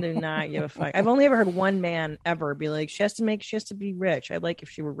 Men do not give a fuck. I've only ever heard one man ever be like, she has to be rich. I'd like if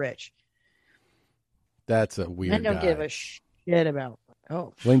she were rich. That's a weird Men don't guy. give a shit about.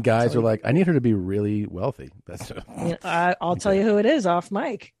 Oh, When guys are like, I need her to be really wealthy. That's You know, I'll tell you who it is off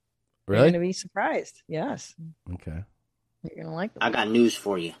mic. Really? You're going to be surprised. Yes. Okay. You're going to like them. I got news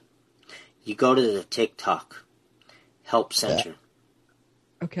for you. You go to the TikTok Help Center.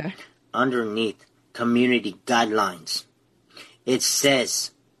 Okay. Underneath community guidelines, it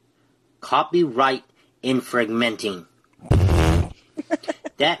says copyright infringing.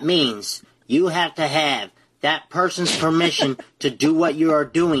 That means you have to have that person's permission to do what you are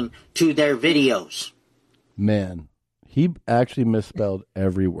doing to their videos. Man, he actually misspelled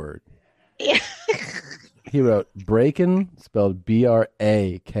every word. He wrote breakin, spelled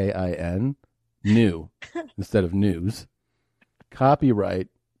Brakin, new, instead of news. Copyright,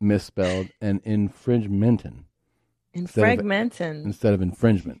 misspelled, and infringementin. Infragmentin. Instead of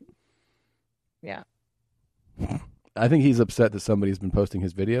infringement. Yeah. I think he's upset that somebody's been posting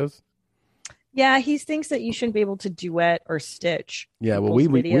his videos. Yeah, he thinks that you shouldn't be able to duet or stitch. Yeah, well,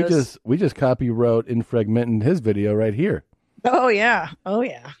 people's videos. we just copywrote infragmentin his video right here. Oh yeah.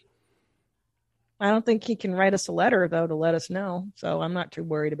 I don't think he can write us a letter though to let us know. So I'm not too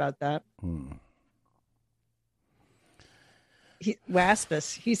worried about that.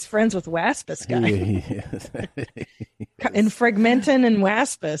 Waspus. He's friends with Waspus guy. Infragmentin and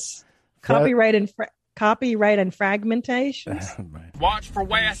Waspus. Copyright and fragmentation. Watch for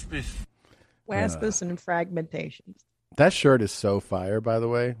Waspus. Waspus and fragmentations. That shirt is so fire, by the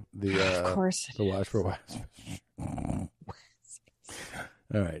way. Of course the watch for Waspus.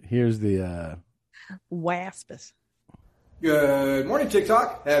 All right, here's the Waspus. Good morning,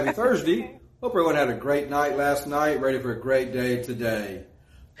 TikTok. Happy Thursday. Hope everyone had a great night last night, ready for a great day today.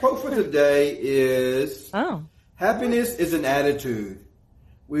 Quote for today is, happiness is an attitude.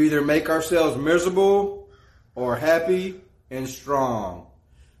 We either make ourselves miserable or happy and strong.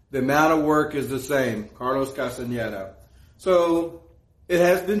 The amount of work is the same. Carlos Castaneda. So it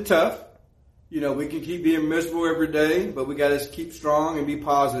has been tough. You know, we can keep being miserable every day, but we got to keep strong and be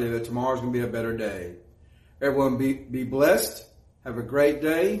positive that tomorrow's going to be a better day. Everyone be blessed. Have a great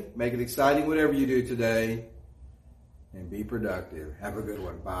day. Make it exciting, whatever you do today. And be productive. Have a good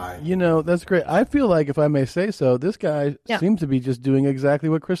one. Bye. You know, that's great. I feel like, if I may say so, this guy seems to be just doing exactly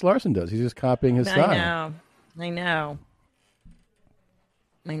what Chris Larson does. He's just copying his style. I know.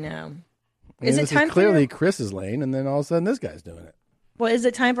 Is it time clearly Chris's lane, and then all of a sudden this guy's doing it. Well, is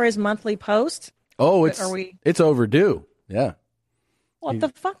it time for his monthly post? Oh, Are we? it's overdue. Yeah. What the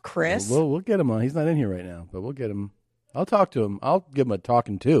fuck, Chris? We'll get him on. He's not in here right now, but we'll get him. I'll talk to him. I'll give him a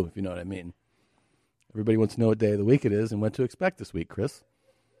talking to, if you know what I mean. Everybody wants to know what day of the week it is and what to expect this week, Chris.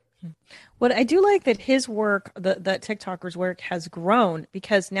 What I do like that his work, the TikToker's work, has grown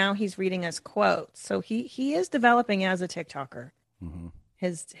because now he's reading us quotes. So he is developing as a TikToker. Mm-hmm.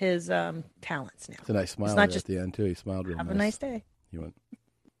 His talents now. It's a nice smile it's not at just the end too. He smiled real have nice. a nice day. He went.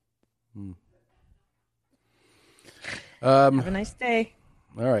 Have a nice day.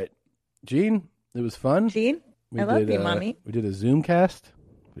 All right, Gene. It was fun. Gene, I love you, mommy. We did a Zoom cast.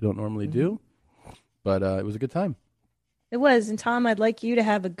 We don't normally do, but it was a good time. It was. And Tom, I'd like you to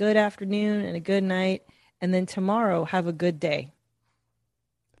have a good afternoon and a good night, and then tomorrow have a good day.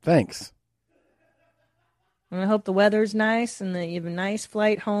 Thanks. And I hope the weather's nice and that you have a nice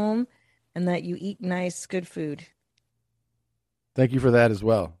flight home and that you eat nice, good food. Thank you for that as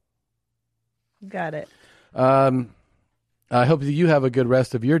well. Got it. I hope that you have a good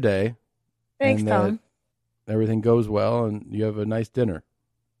rest of your day. Thanks, and Tom. Everything goes well and you have a nice dinner.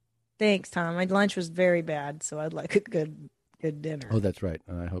 Thanks, Tom. My lunch was very bad, so I'd like a good dinner. Oh, that's right.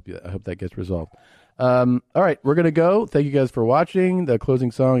 I hope that gets resolved. All right, we're gonna go. Thank you guys for watching. The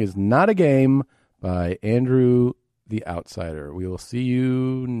closing song is "Not a Game" by Andrew the Outsider. We will see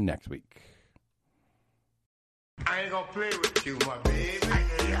you next week. I ain't gonna play with you, my baby.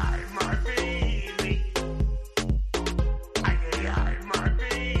 My baby. My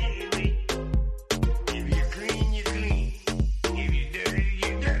baby. If you clean, you clean. If you dirty,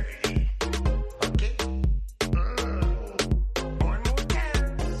 you dirty. Okay? One more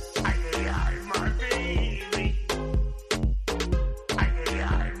time. My baby.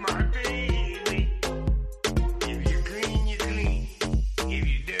 My baby. If you clean, you clean. If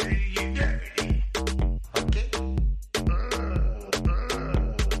you dirty, you dirty. Okay?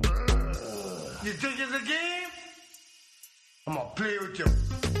 You think it's a game? I'm gonna play with you.